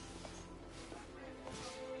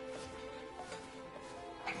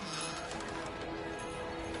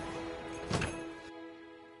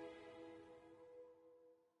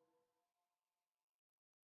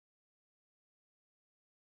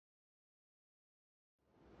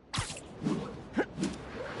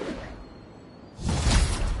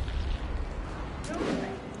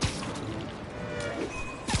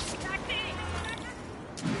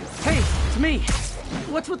 Me!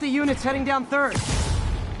 What's with the units heading down 3rd?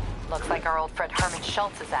 Looks like our old friend Herman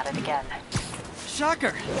Schultz is at it again.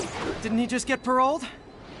 Shocker! Didn't he just get paroled?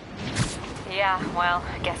 Yeah, well,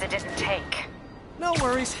 I guess it didn't take. No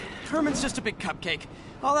worries. Herman's just a big cupcake.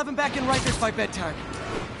 I'll have him back in Rikers by bedtime.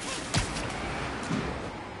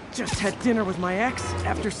 Just had dinner with my ex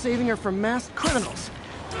after saving her from masked criminals.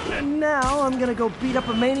 And now I'm gonna go beat up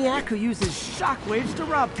a maniac who uses shockwaves to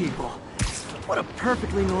rob people. What a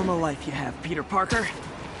perfectly normal life you have, Peter Parker.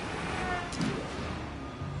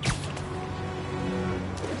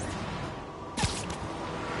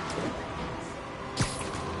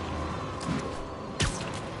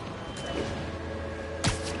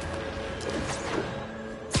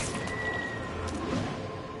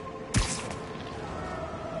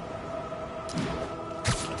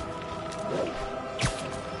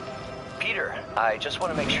 Peter, I just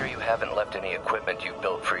want to make sure you haven't left any equipment you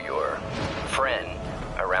built for your friend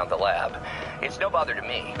around the lab. It's no bother to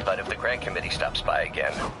me, but if the grant committee stops by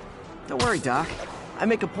again... Don't worry, Doc. I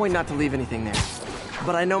make a point not to leave anything there.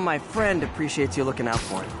 But I know my friend appreciates you looking out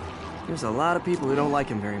for him. There's a lot of people who don't like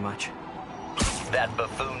him very much. That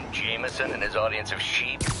buffoon Jameson and his audience of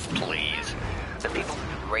sheep? Please. The people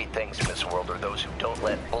who do great things in this world are those who don't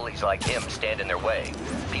let bullies like him stand in their way.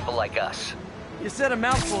 People like us. You said a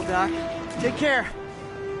mouthful, Doc. Take care.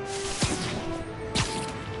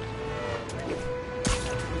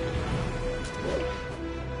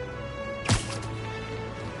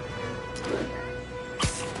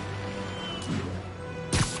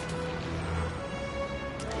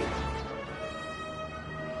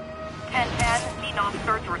 Need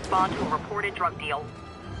officer to respond to a reported drug deal.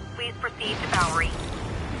 Please proceed to Bowery.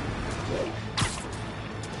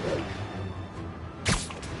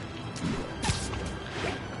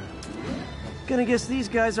 Gonna guess these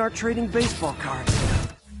guys aren't trading baseball cards.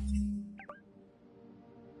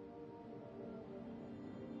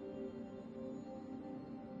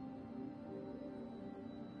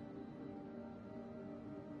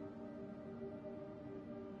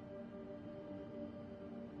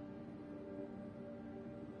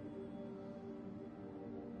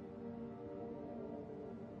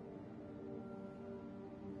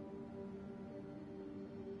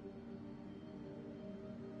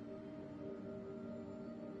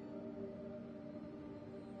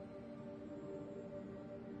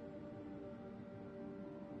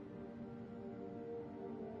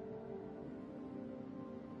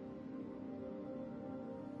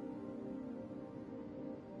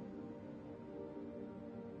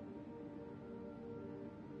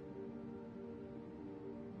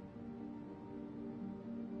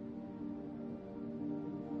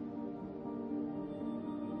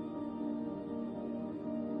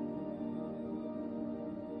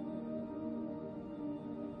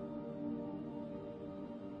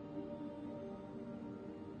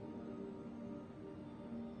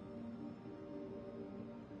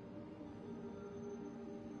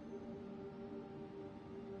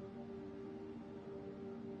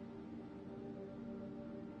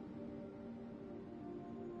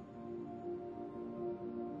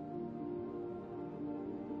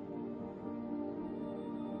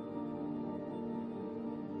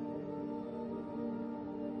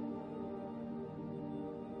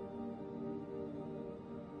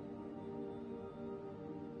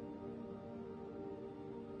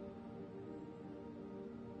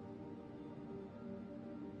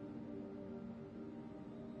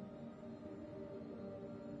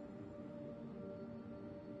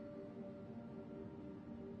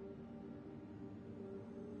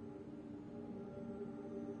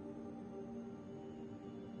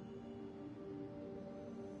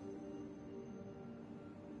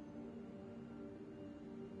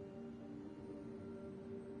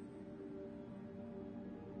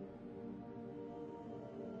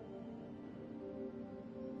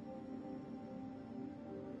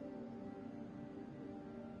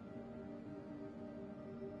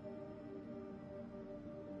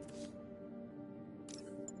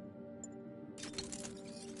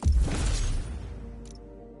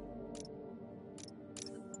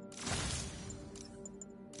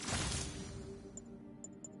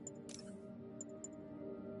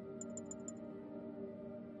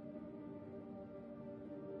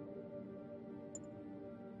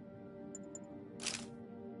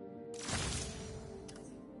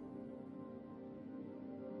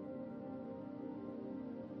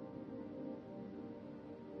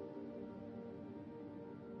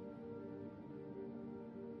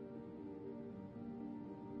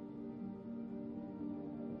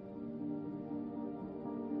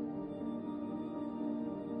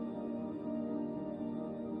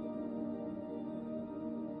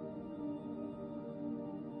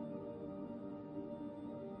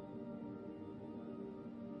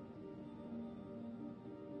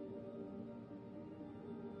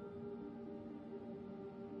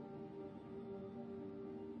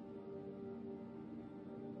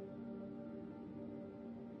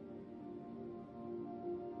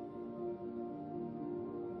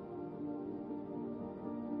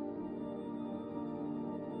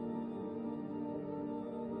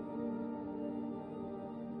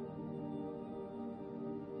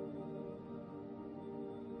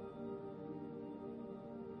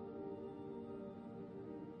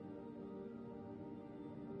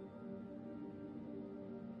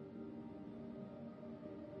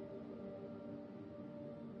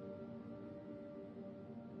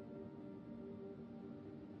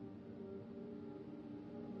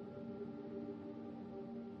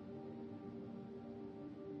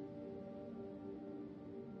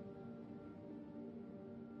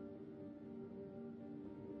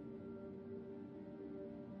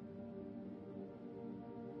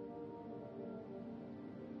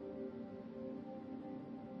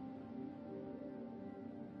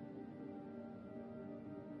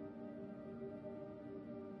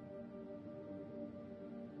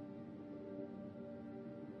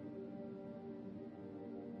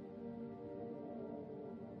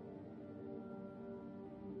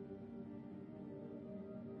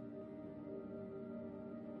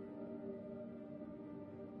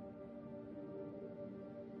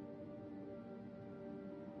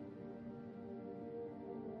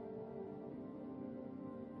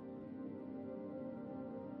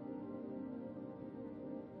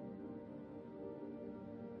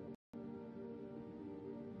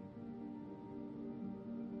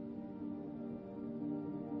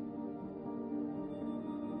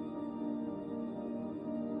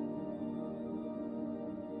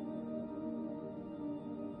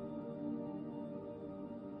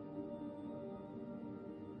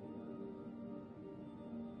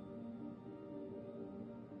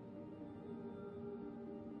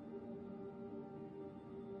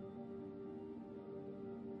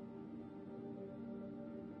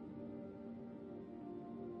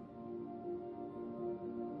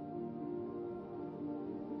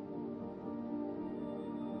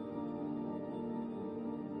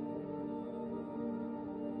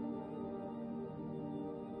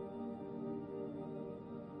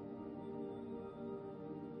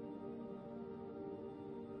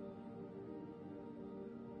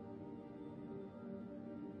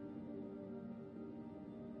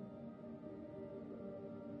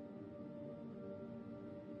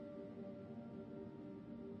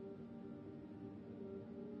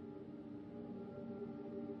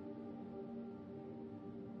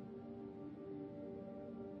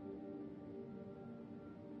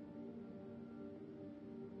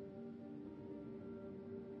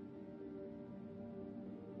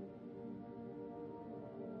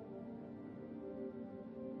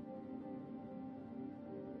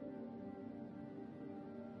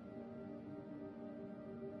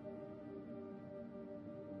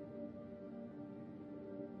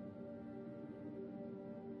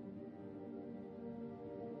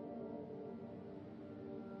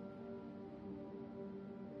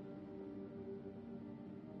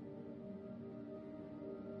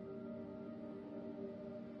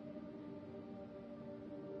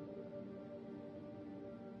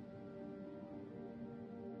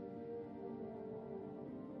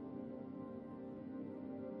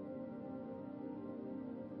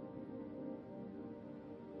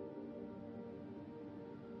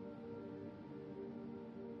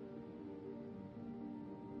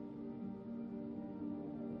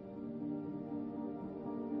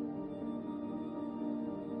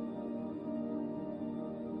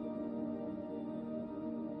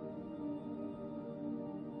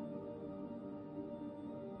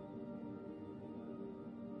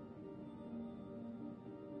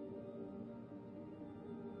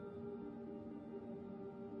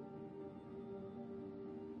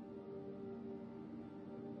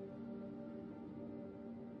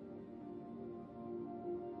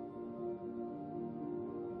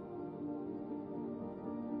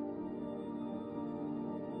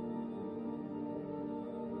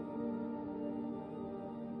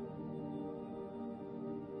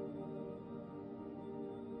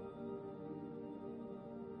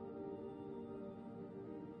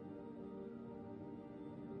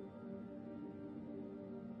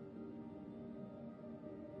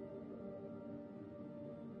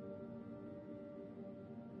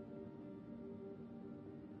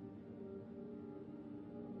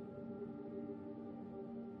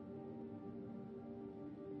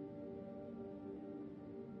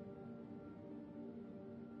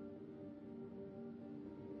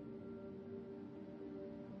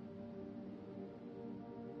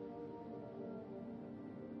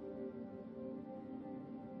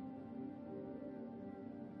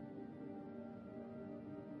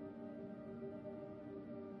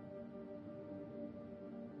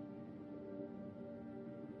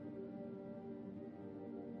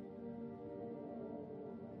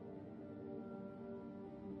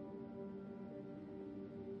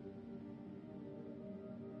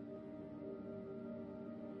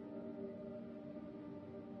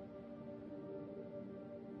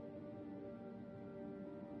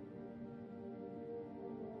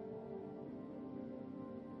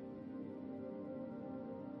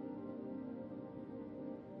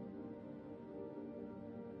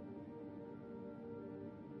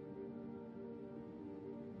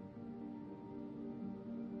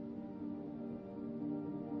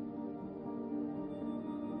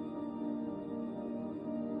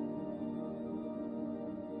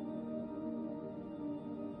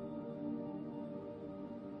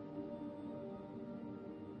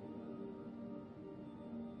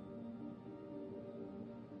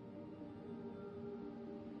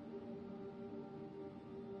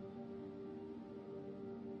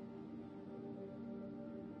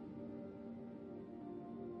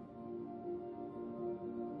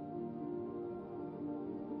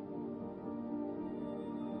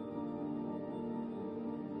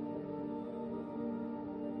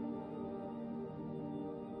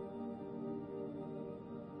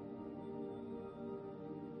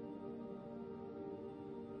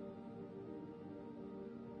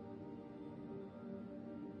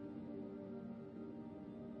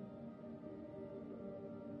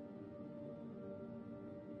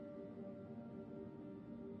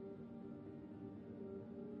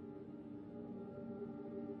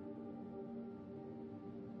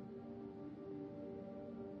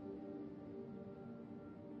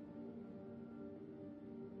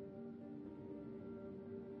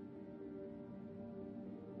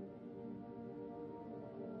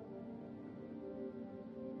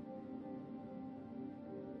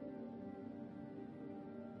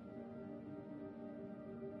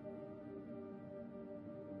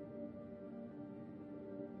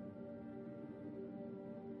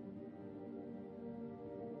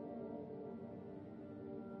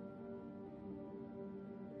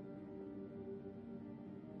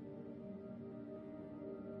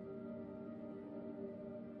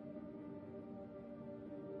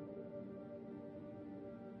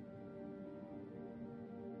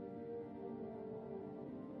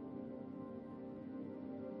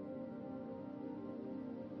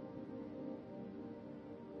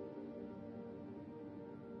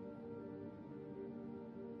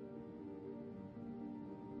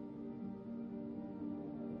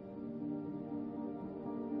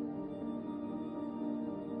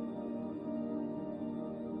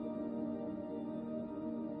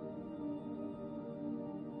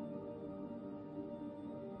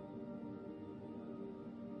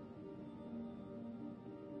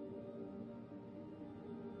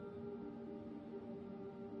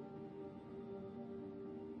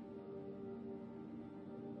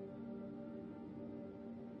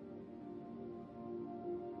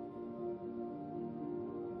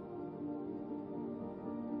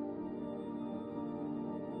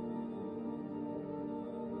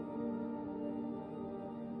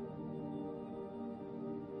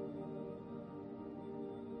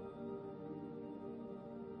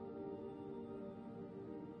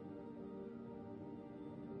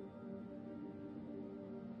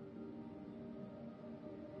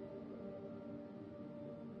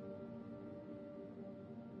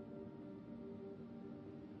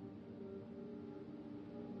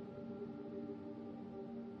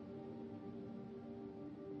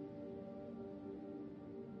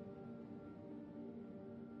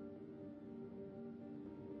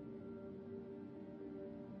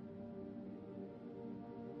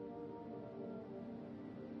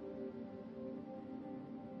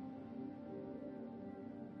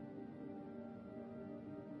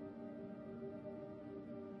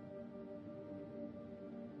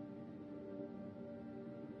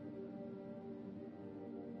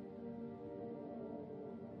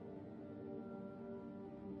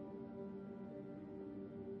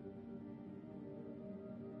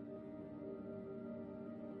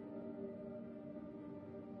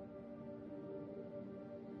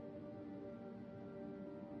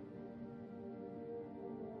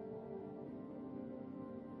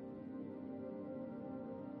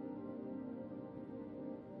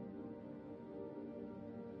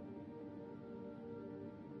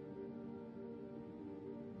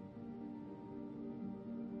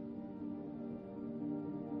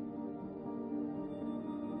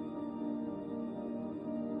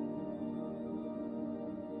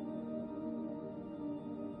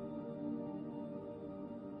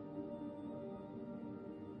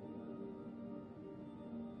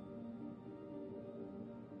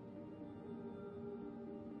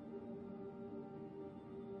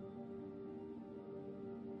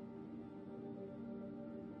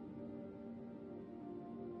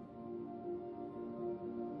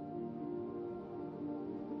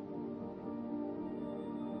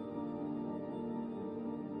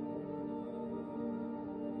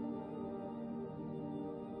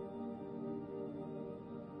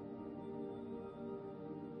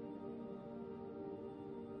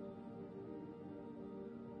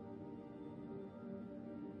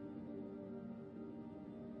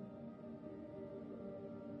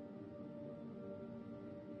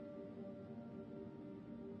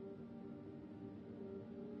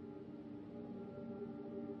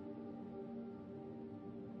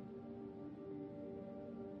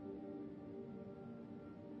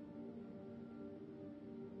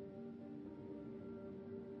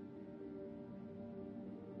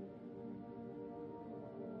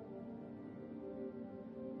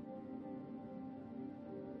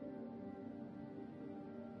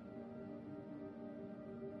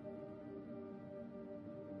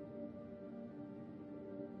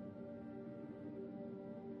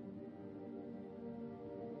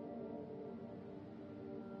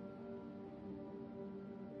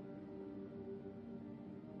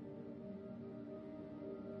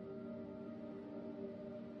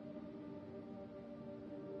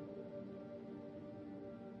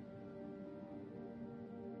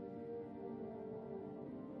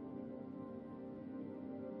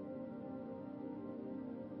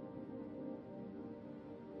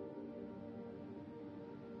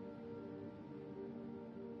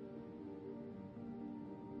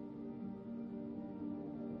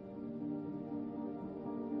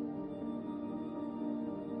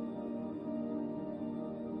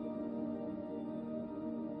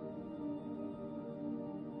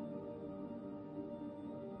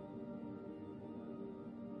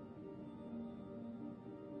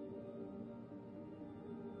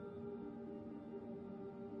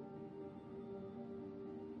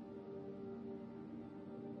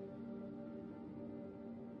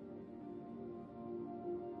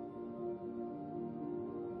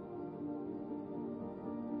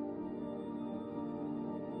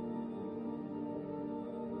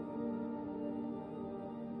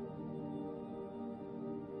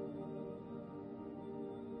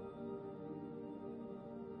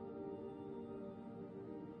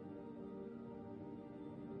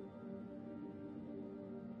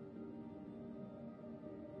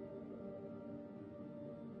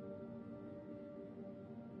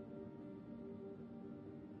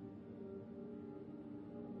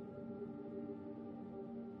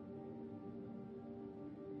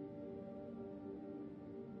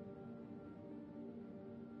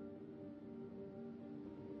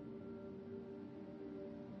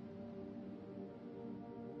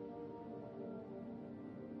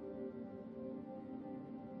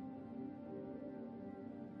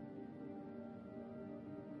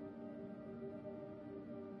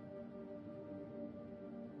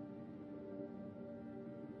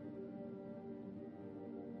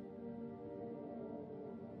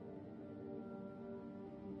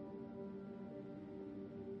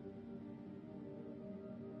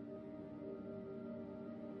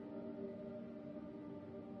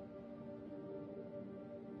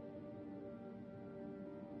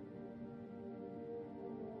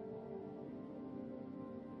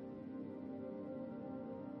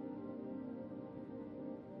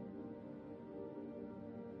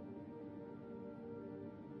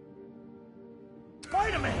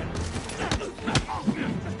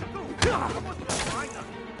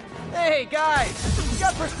 Hey, guys! You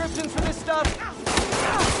got prescriptions for this stuff?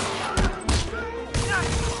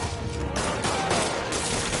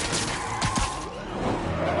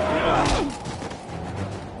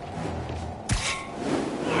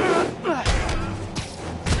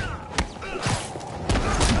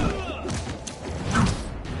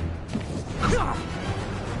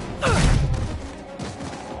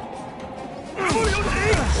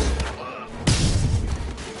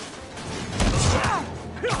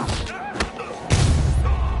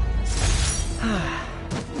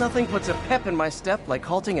 Nothing puts a pep in my step like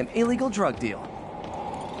halting an illegal drug deal.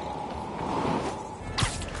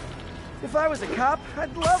 If I was a cop,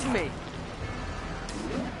 I'd love me.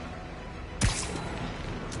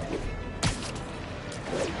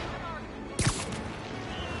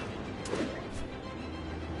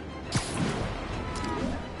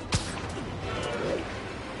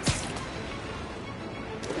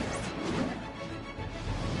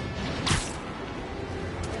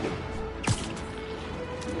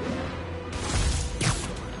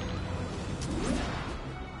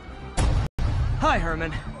 Hi,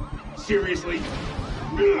 Herman. Seriously?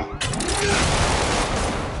 Give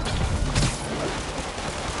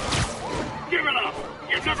it up!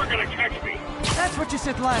 You're never gonna catch me! That's what you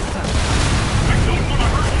said last time. I don't want to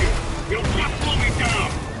hurt you! You'll just slow me down!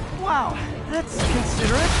 Wow, that's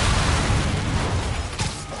considerate.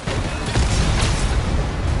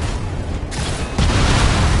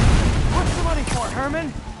 What's the money for,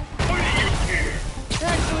 Herman? Why do you care?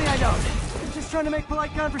 Actually, I don't. I'm just trying to make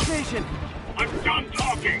polite conversation. I'm done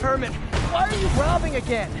talking! Herman, why are you robbing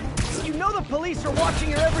again? You know the police are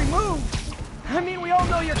watching your every move. I mean, we all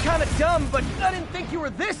know you're kind of dumb, but I didn't think you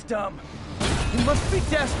were this dumb. You must be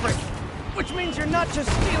desperate, which means you're not just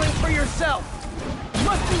stealing for yourself. You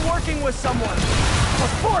must be working with someone, or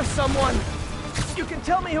for someone. You can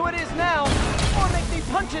tell me who it is now, or make me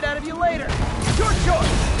punch it out of you later. Your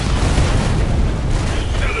choice.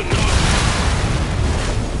 Said enough!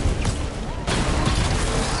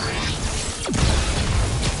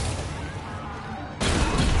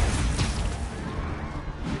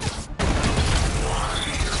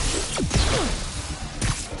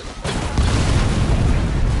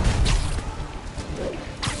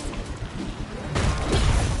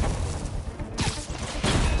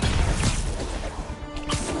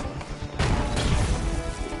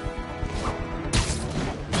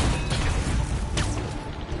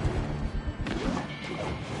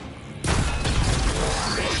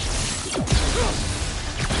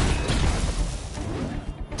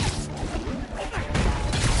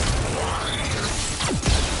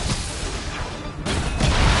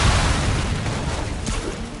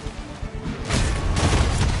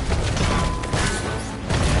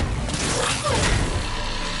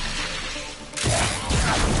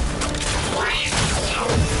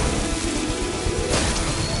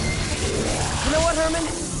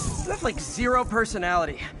 Like zero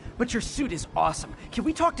personality, but your suit is awesome. Can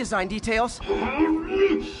we talk design details?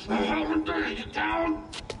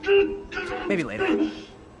 Maybe later.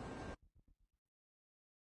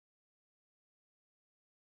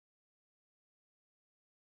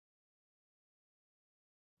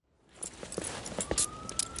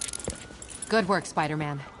 Good work,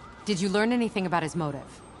 Spider-Man. Did you learn anything about his motive?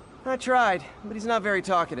 I tried, but he's not very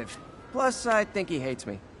talkative. Plus, I think he hates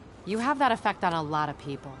me. You have that effect on a lot of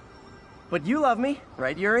people. But you love me,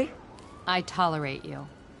 right, Yuri? I tolerate you.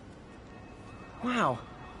 Wow.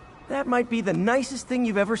 That might be the nicest thing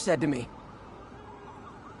you've ever said to me.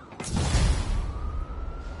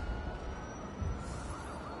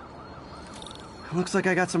 Looks like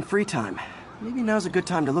I got some free time. Maybe now's a good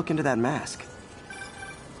time to look into that mask.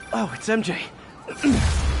 Oh, it's MJ.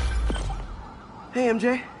 Hey,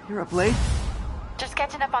 MJ. You're up late? Just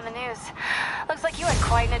catching up on the news. Looks like you had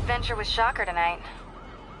quite an adventure with Shocker tonight.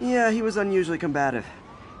 Yeah, he was unusually combative.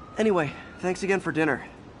 Anyway, thanks again for dinner.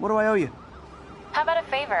 What do I owe you? How about a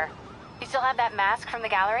favor? You still have that mask from the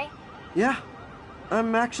gallery? Yeah.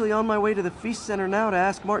 I'm actually on my way to the Feast Center now to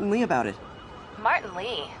ask Martin Lee about it. Martin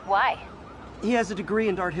Lee? Why? He has a degree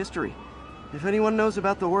in art history. If anyone knows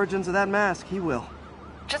about the origins of that mask, he will.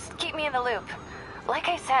 Just keep me in the loop. Like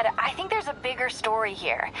I said, I think there's a bigger story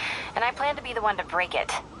here, and I plan to be the one to break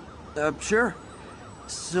it. Sure.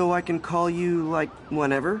 So I can call you, like,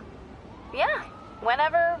 whenever? Yeah,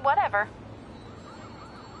 whenever, whatever.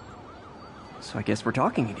 So I guess we're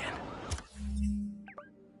talking again.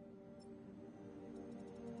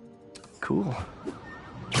 Cool.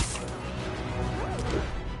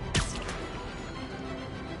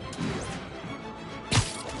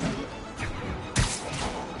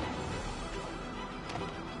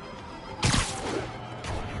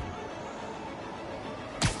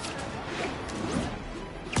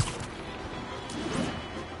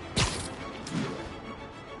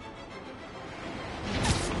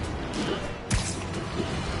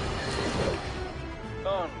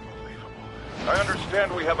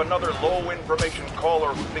 we have another low-information caller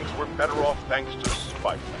who thinks we're better off thanks to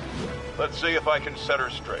Spider-Man. Let's see if I can set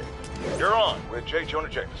her straight. You're on with J. Jonah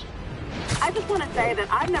Jameson. I just want to say that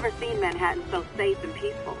I've never seen Manhattan so safe and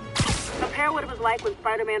peaceful. Compare what it was like when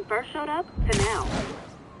Spider-Man first showed up to now.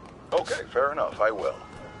 Okay, fair enough, I will.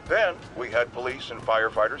 Then, we had police and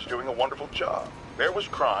firefighters doing a wonderful job. There was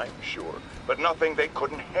crime, sure, but nothing they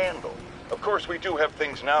couldn't handle. Of course, we do have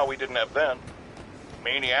things now we didn't have then.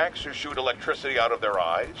 Maniacs who shoot electricity out of their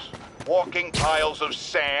eyes, walking piles of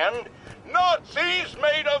sand, Nazis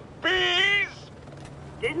made of bees!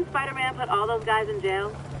 Didn't Spider-Man put all those guys in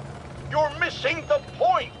jail? You're missing the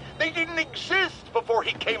point! They didn't exist before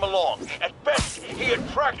he came along. At best, he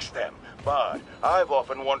attracts them. But I've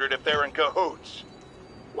often wondered if they're in cahoots.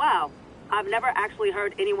 Wow, I've never actually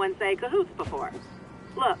heard anyone say cahoots before.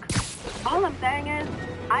 Look, all I'm saying is,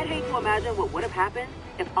 I'd hate to imagine what would have happened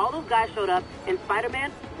if all those guys showed up and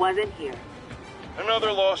Spider-Man wasn't here.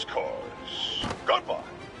 Another lost cause. Goodbye.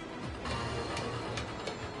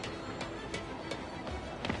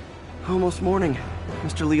 Almost morning.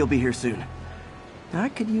 Mr. Lee will be here soon. I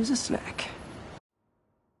could use a snack.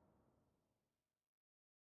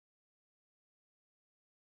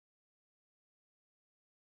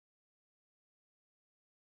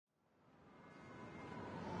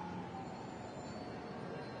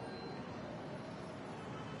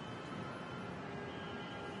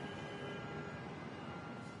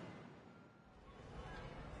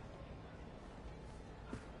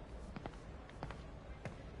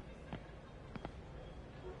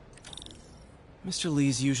 Mr.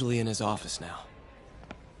 Lee's usually in his office now.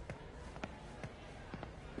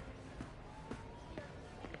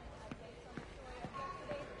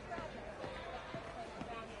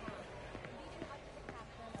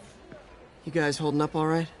 You guys holding up all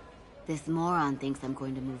right? This moron thinks I'm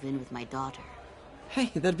going to move in with my daughter.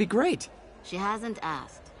 Hey, that'd be great. She hasn't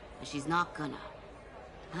asked, but she's not gonna.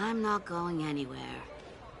 I'm not going anywhere.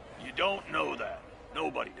 You don't know that.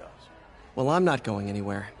 Nobody does. Well, I'm not going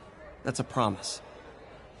anywhere. That's a promise.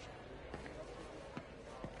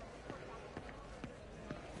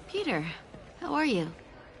 Peter, how are you?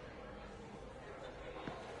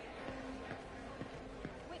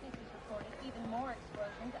 Witnesses reported even more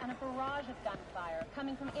explosions and a barrage of gunfire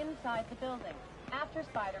coming from inside the building after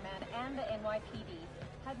Spider-Man and the NYPD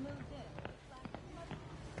had moved in.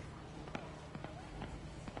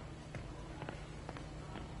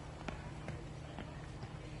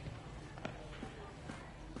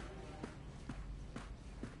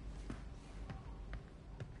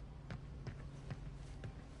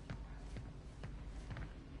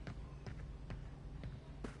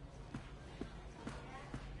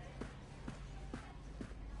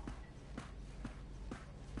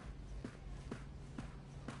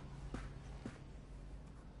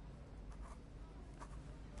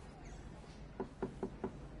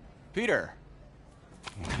 Peter,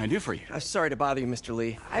 what can I do for you? I'm sorry to bother you, Mr.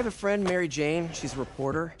 Lee. I have a friend, Mary Jane. She's a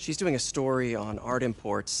reporter. She's doing a story on art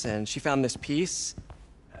imports, and she found this piece.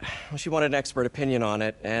 Well, she wanted an expert opinion on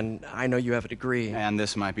it, and I know you have a degree. And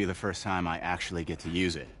this might be the first time I actually get to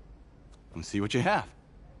use it. Let's see what you have.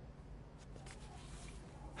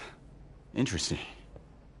 Interesting.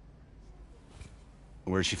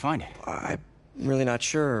 Where did she find it? I'm really not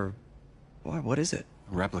sure. Why, what is it?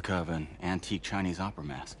 A replica of an antique Chinese opera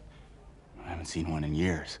mask. I haven't seen one in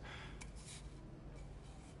years.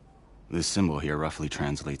 This symbol here roughly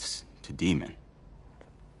translates to demon.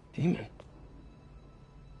 Demon?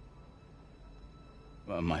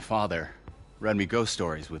 My father read me ghost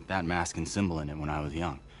stories with that mask and symbol in it when I was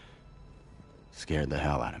young. Scared the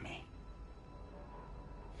hell out of me.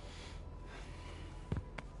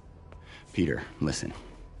 Peter, listen.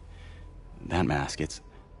 That mask, it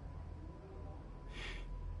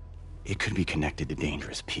could be connected to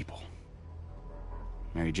dangerous people.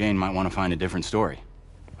 Mary Jane might want to find a different story.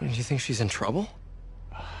 Do you think she's in trouble?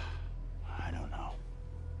 I don't know.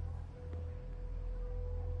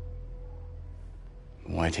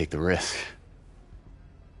 Why take the risk?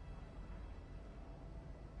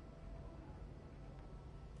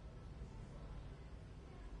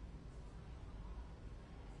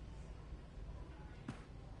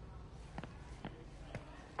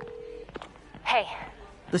 Hey.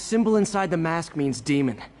 The symbol inside the mask means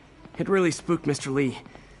demon. It really spooked Mr. Lee.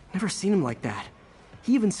 Never seen him like that.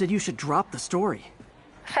 He even said you should drop the story.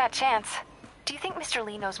 Fat chance. Do you think Mr.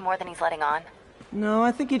 Lee knows more than he's letting on? No,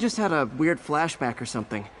 I think he just had a weird flashback or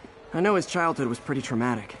something. I know his childhood was pretty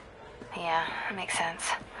traumatic. Yeah, makes sense.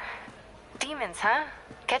 Demons, huh?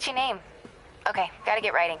 Catchy name. Okay, gotta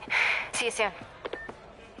get writing. See you soon.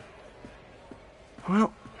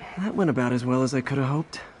 Well, that went about as well as I could have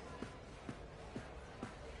hoped.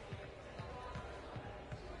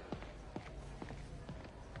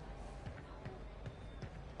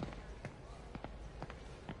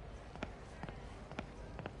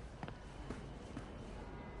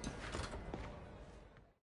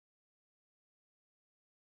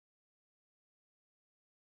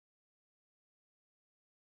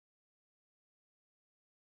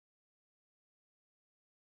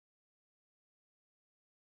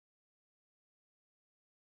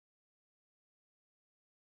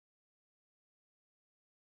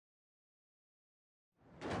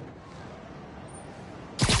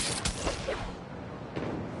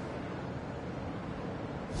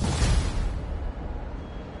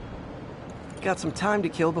 Got some time to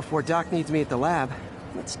kill before Doc needs me at the lab.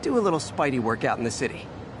 Let's do a little Spidey workout in the city.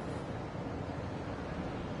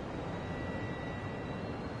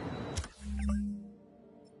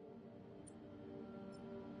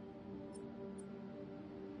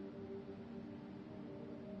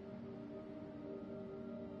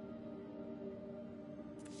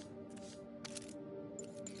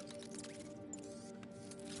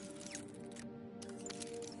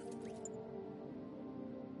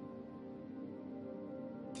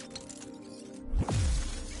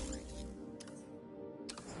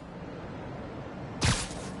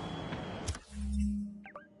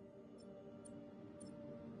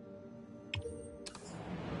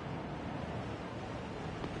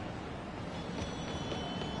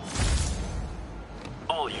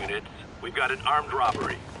 All units, we've got an armed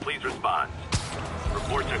robbery. Please respond.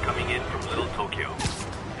 Reports are coming in from Little Tokyo.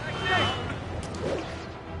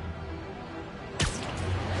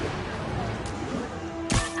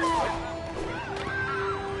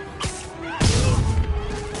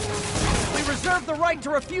 We reserve the right to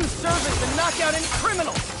refuse service and knock out any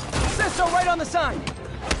criminals. It says so right on the sign.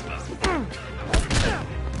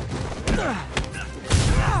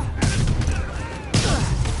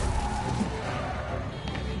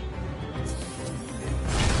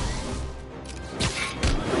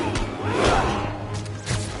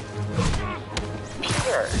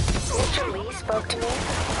 Spoke to me.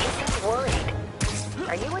 He seemed worried.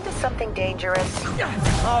 Are you into something dangerous?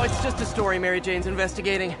 Oh, it's just a story Mary Jane's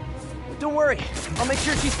investigating. Don't worry, I'll make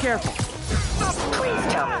sure she's careful.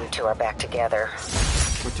 Please tell me you two are back together.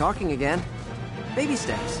 We're talking again. Baby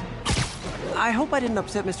steps. I hope I didn't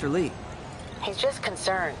upset Mr. Lee. He's just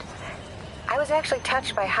concerned. I was actually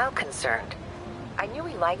touched by how concerned. I knew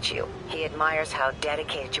he liked you. He admires how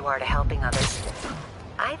dedicated you are to helping others.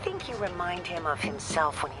 I think you remind him of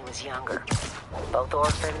himself when he was younger. Both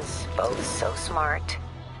orphans, both so smart.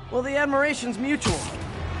 Well, the admiration's mutual.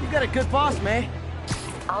 You got a good boss, May.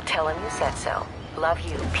 I'll tell him you said so. Love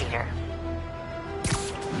you, Peter.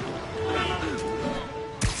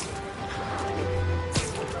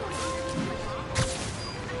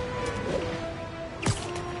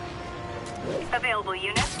 Available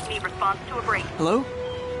units need response to a break. Hello?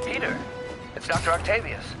 Peter, it's Dr.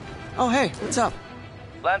 Octavius. Oh, hey, what's up?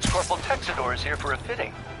 Lance Corporal Texador is here for a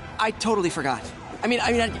fitting. I totally forgot. I mean,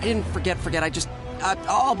 I didn't forget.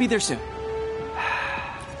 I'll be there soon.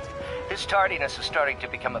 His tardiness is starting to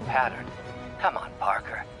become a pattern. Come on,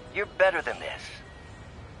 Parker. You're better than this.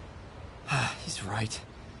 He's right.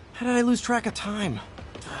 How did I lose track of time?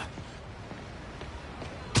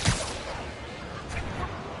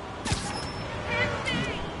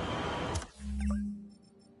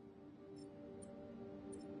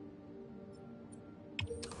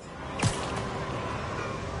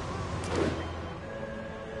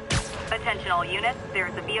 Attention all units, there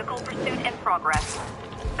is a vehicle pursuit in progress.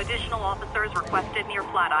 Additional officers requested near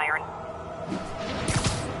Flatiron.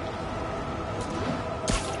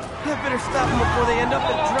 I better stop them before they end up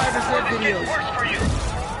in driver's ed videos. Worse for you.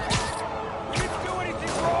 You didn't do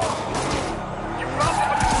anything wrong. You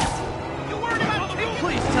robbed. You weren't about to kill.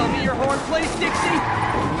 Please tell me your horn plays, Dixie.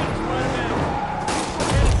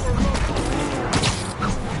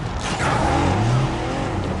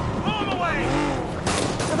 Pull him away.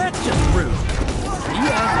 Well, that's just rude.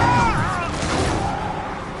 Yeah.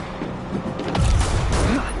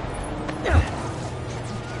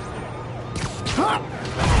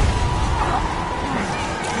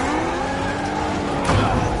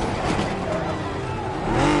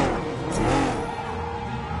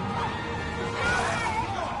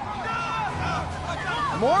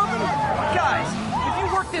 More of them? Guys, if you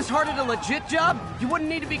worked this hard at a legit job, you wouldn't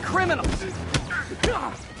need to be criminals.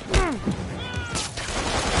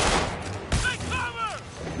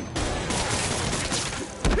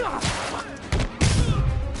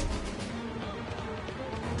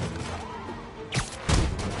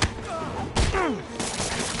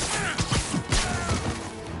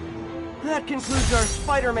 That concludes our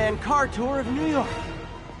Spider-Man car tour of New York.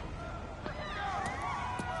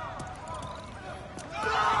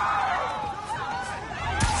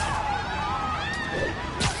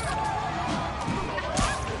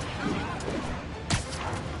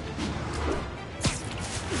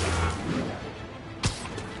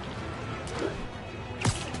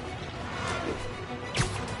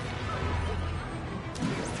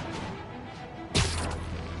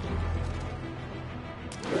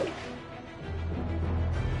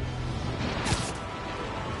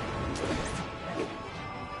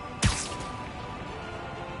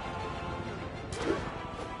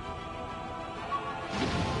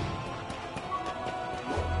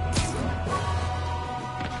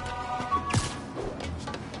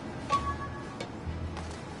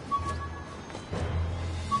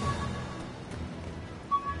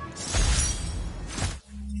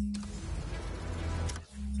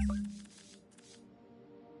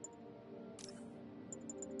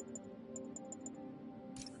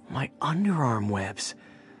 My underarm webs.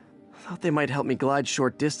 Thought they might help me glide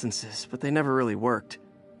short distances, but they never really worked.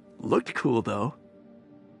 Looked cool, though.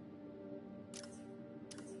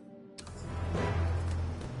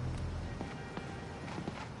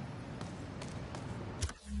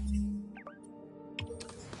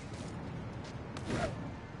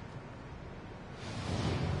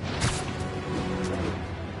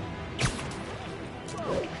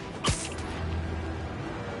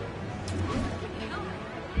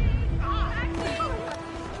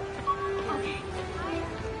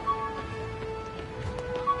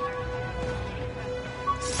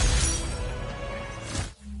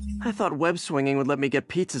 I thought web swinging would let me get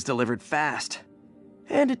pizzas delivered fast.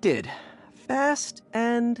 And it did. Fast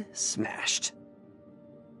and smashed.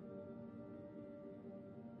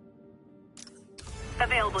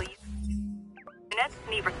 Available units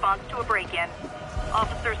need response to a break-in.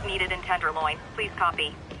 Officers needed in Tenderloin. Please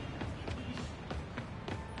copy.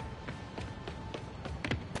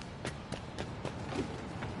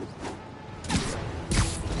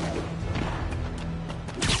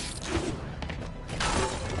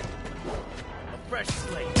 Fresh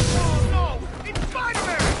slate. Oh no! It's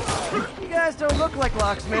Spider-Man! You guys don't look like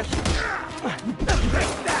locksmiths. Take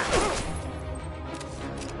that!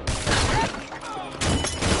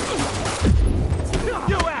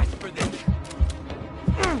 You asked for this!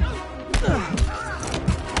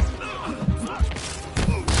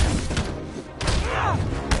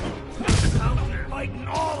 I'm fighting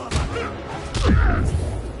all of them!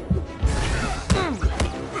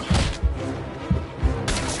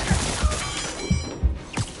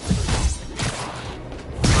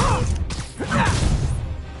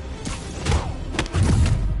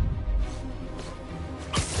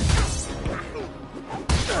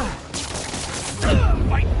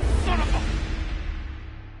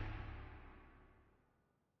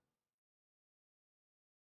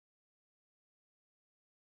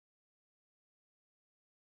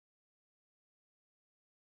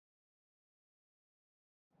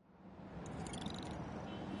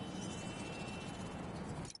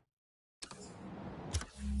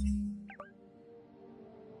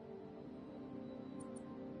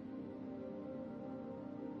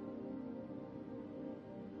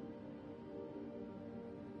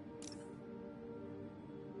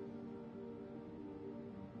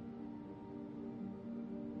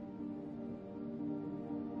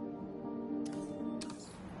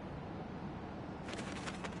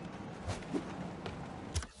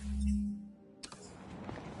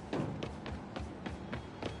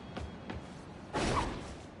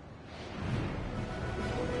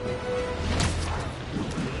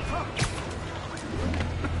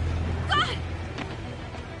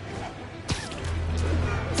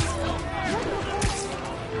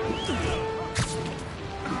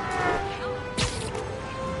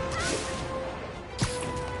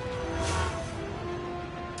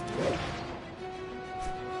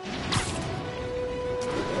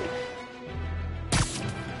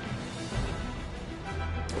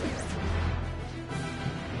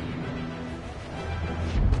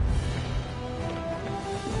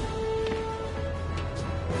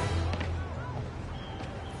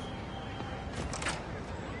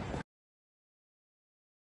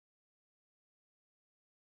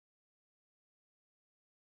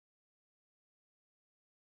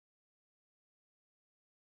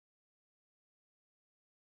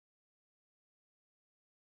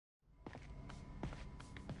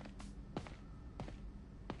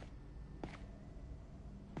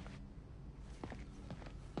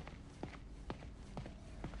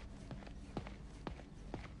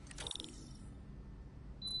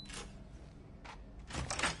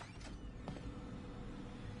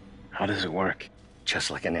 How does it work? Just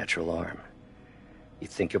like a natural arm. You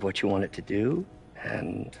think of what you want it to do,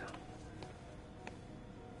 and...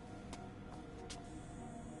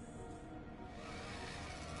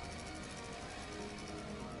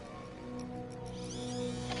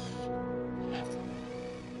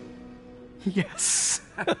 Yes.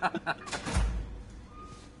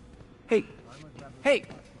 Hey,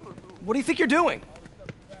 what do you think you're doing?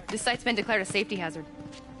 This site's been declared a safety hazard.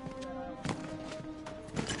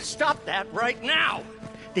 Stop that right now!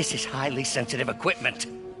 This is highly sensitive equipment.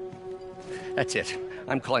 That's it.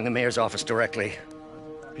 I'm calling the mayor's office directly.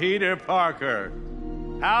 Peter Parker,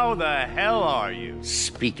 how the hell are you?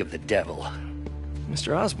 Speak of the devil.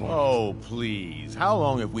 Mr. Osborn. Oh, please. How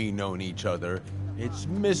long have we known each other? It's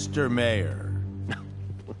Mr. Mayor.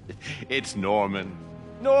 It's Norman.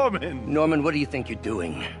 Norman, what do you think you're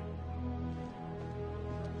doing?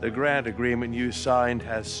 The grant agreement you signed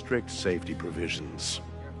has strict safety provisions.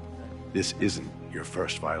 This isn't your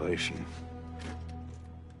first violation.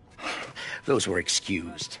 those were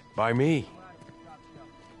excused. By me.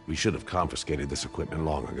 We should have confiscated this equipment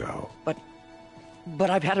long ago. But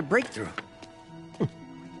I've had a breakthrough.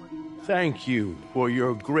 Thank you for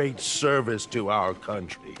your great service to our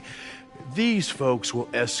country. These folks will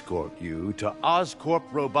escort you to Oscorp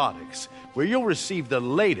Robotics, where you'll receive the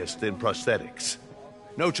latest in prosthetics.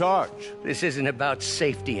 No charge. This isn't about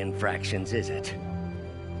safety infractions, is it?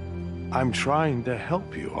 I'm trying to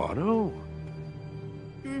help you, Otto.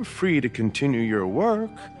 You're free to continue your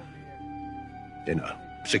work in a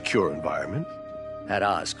secure environment. At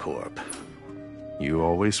Oscorp. You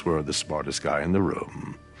always were the smartest guy in the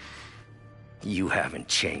room. You haven't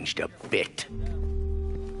changed a bit.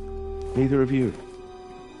 Neither of you.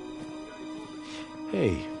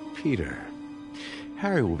 Hey, Peter.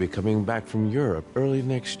 Harry will be coming back from Europe early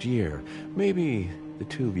next year. Maybe the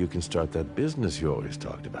two of you can start that business you always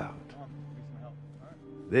talked about.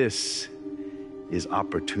 This is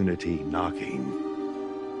opportunity knocking.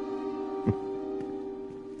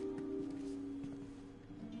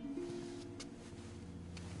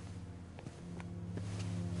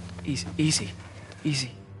 Easy.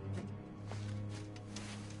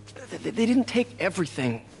 They didn't take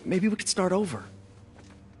everything. Maybe we could start over.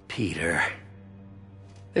 Peter,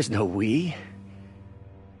 there's no we.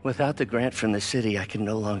 Without the grant from the city, I can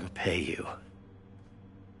no longer pay you.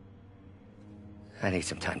 I need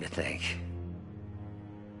some time to think.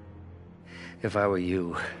 If I were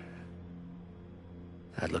you,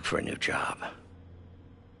 I'd look for a new job.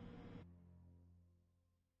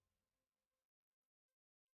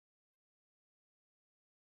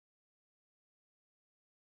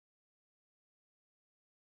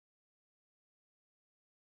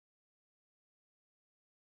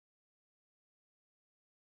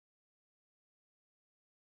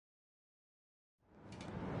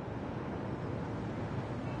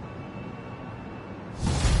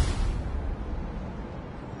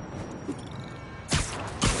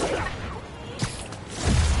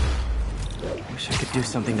 Wish I could do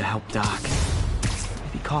something to help Doc.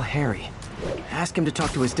 Maybe call Harry. Ask him to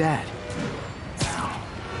talk to his dad.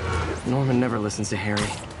 No. Norman never listens to Harry.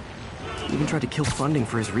 He even tried to kill funding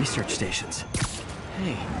for his research stations.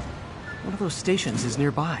 Hey, one of those stations is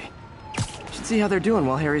nearby. Should see how they're doing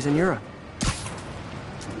while Harry's in Europe.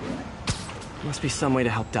 Must be some way to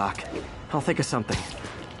help Doc. I'll think of something.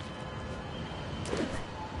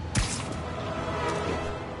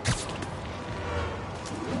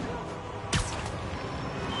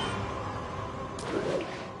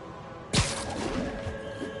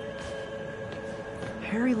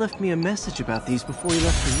 Harry left me a message about these before he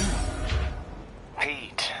left for you.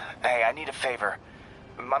 Pete, hey, I need a favor.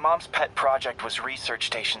 My mom's pet project was research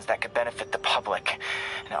stations that could benefit the public.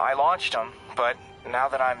 Now, I launched them, but now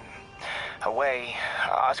that I'm away,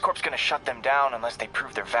 Oscorp's gonna shut them down unless they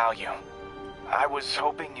prove their value. I was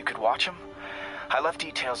hoping you could watch them. I left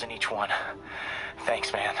details in each one.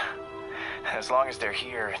 Thanks, man. As long as they're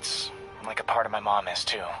here, it's like a part of my mom is,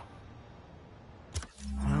 too.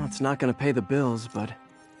 Well, it's not gonna pay the bills, but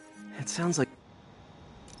it sounds like...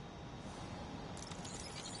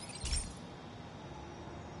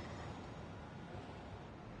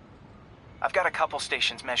 I've got a couple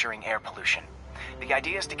stations measuring air pollution. The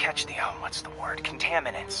idea is to catch the,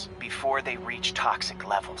 contaminants before they reach toxic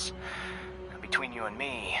levels. Between you and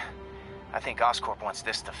me, I think Oscorp wants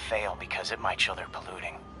this to fail because it might show they're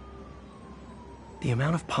polluting. The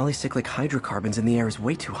amount of polycyclic hydrocarbons in the air is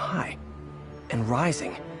way too high. And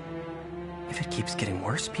rising. If it keeps getting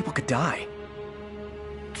worse, people could die.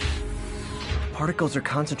 Particles are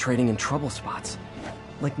concentrating in trouble spots,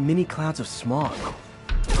 like mini clouds of smog.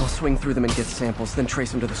 I'll swing through them and get samples, then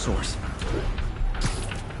trace them to the source.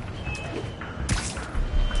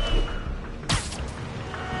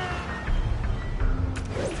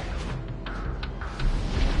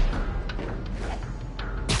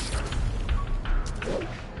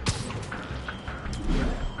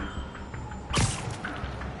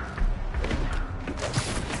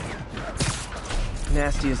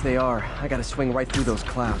 Nasty as they are, I gotta swing right through those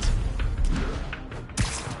clouds.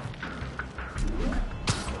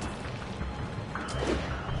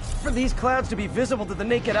 For these clouds to be visible to the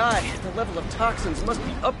naked eye, the level of toxins must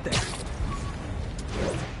be up there.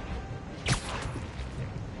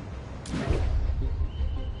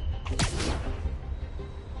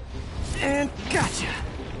 And gotcha!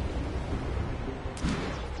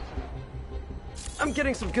 I'm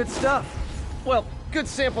getting some good stuff. Well, good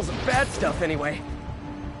samples of bad stuff, anyway.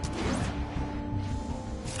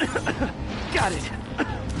 Got it.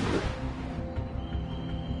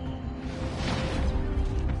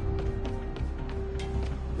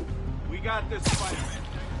 We got this, Spider-Man.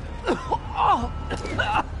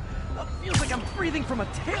 Feels like I'm breathing from a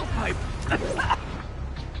tailpipe.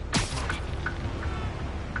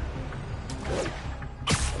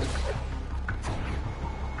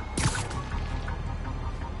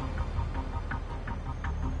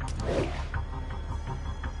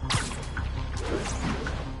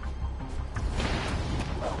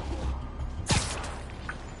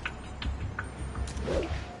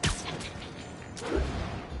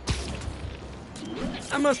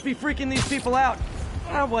 I must be freaking these people out.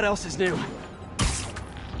 What else is new?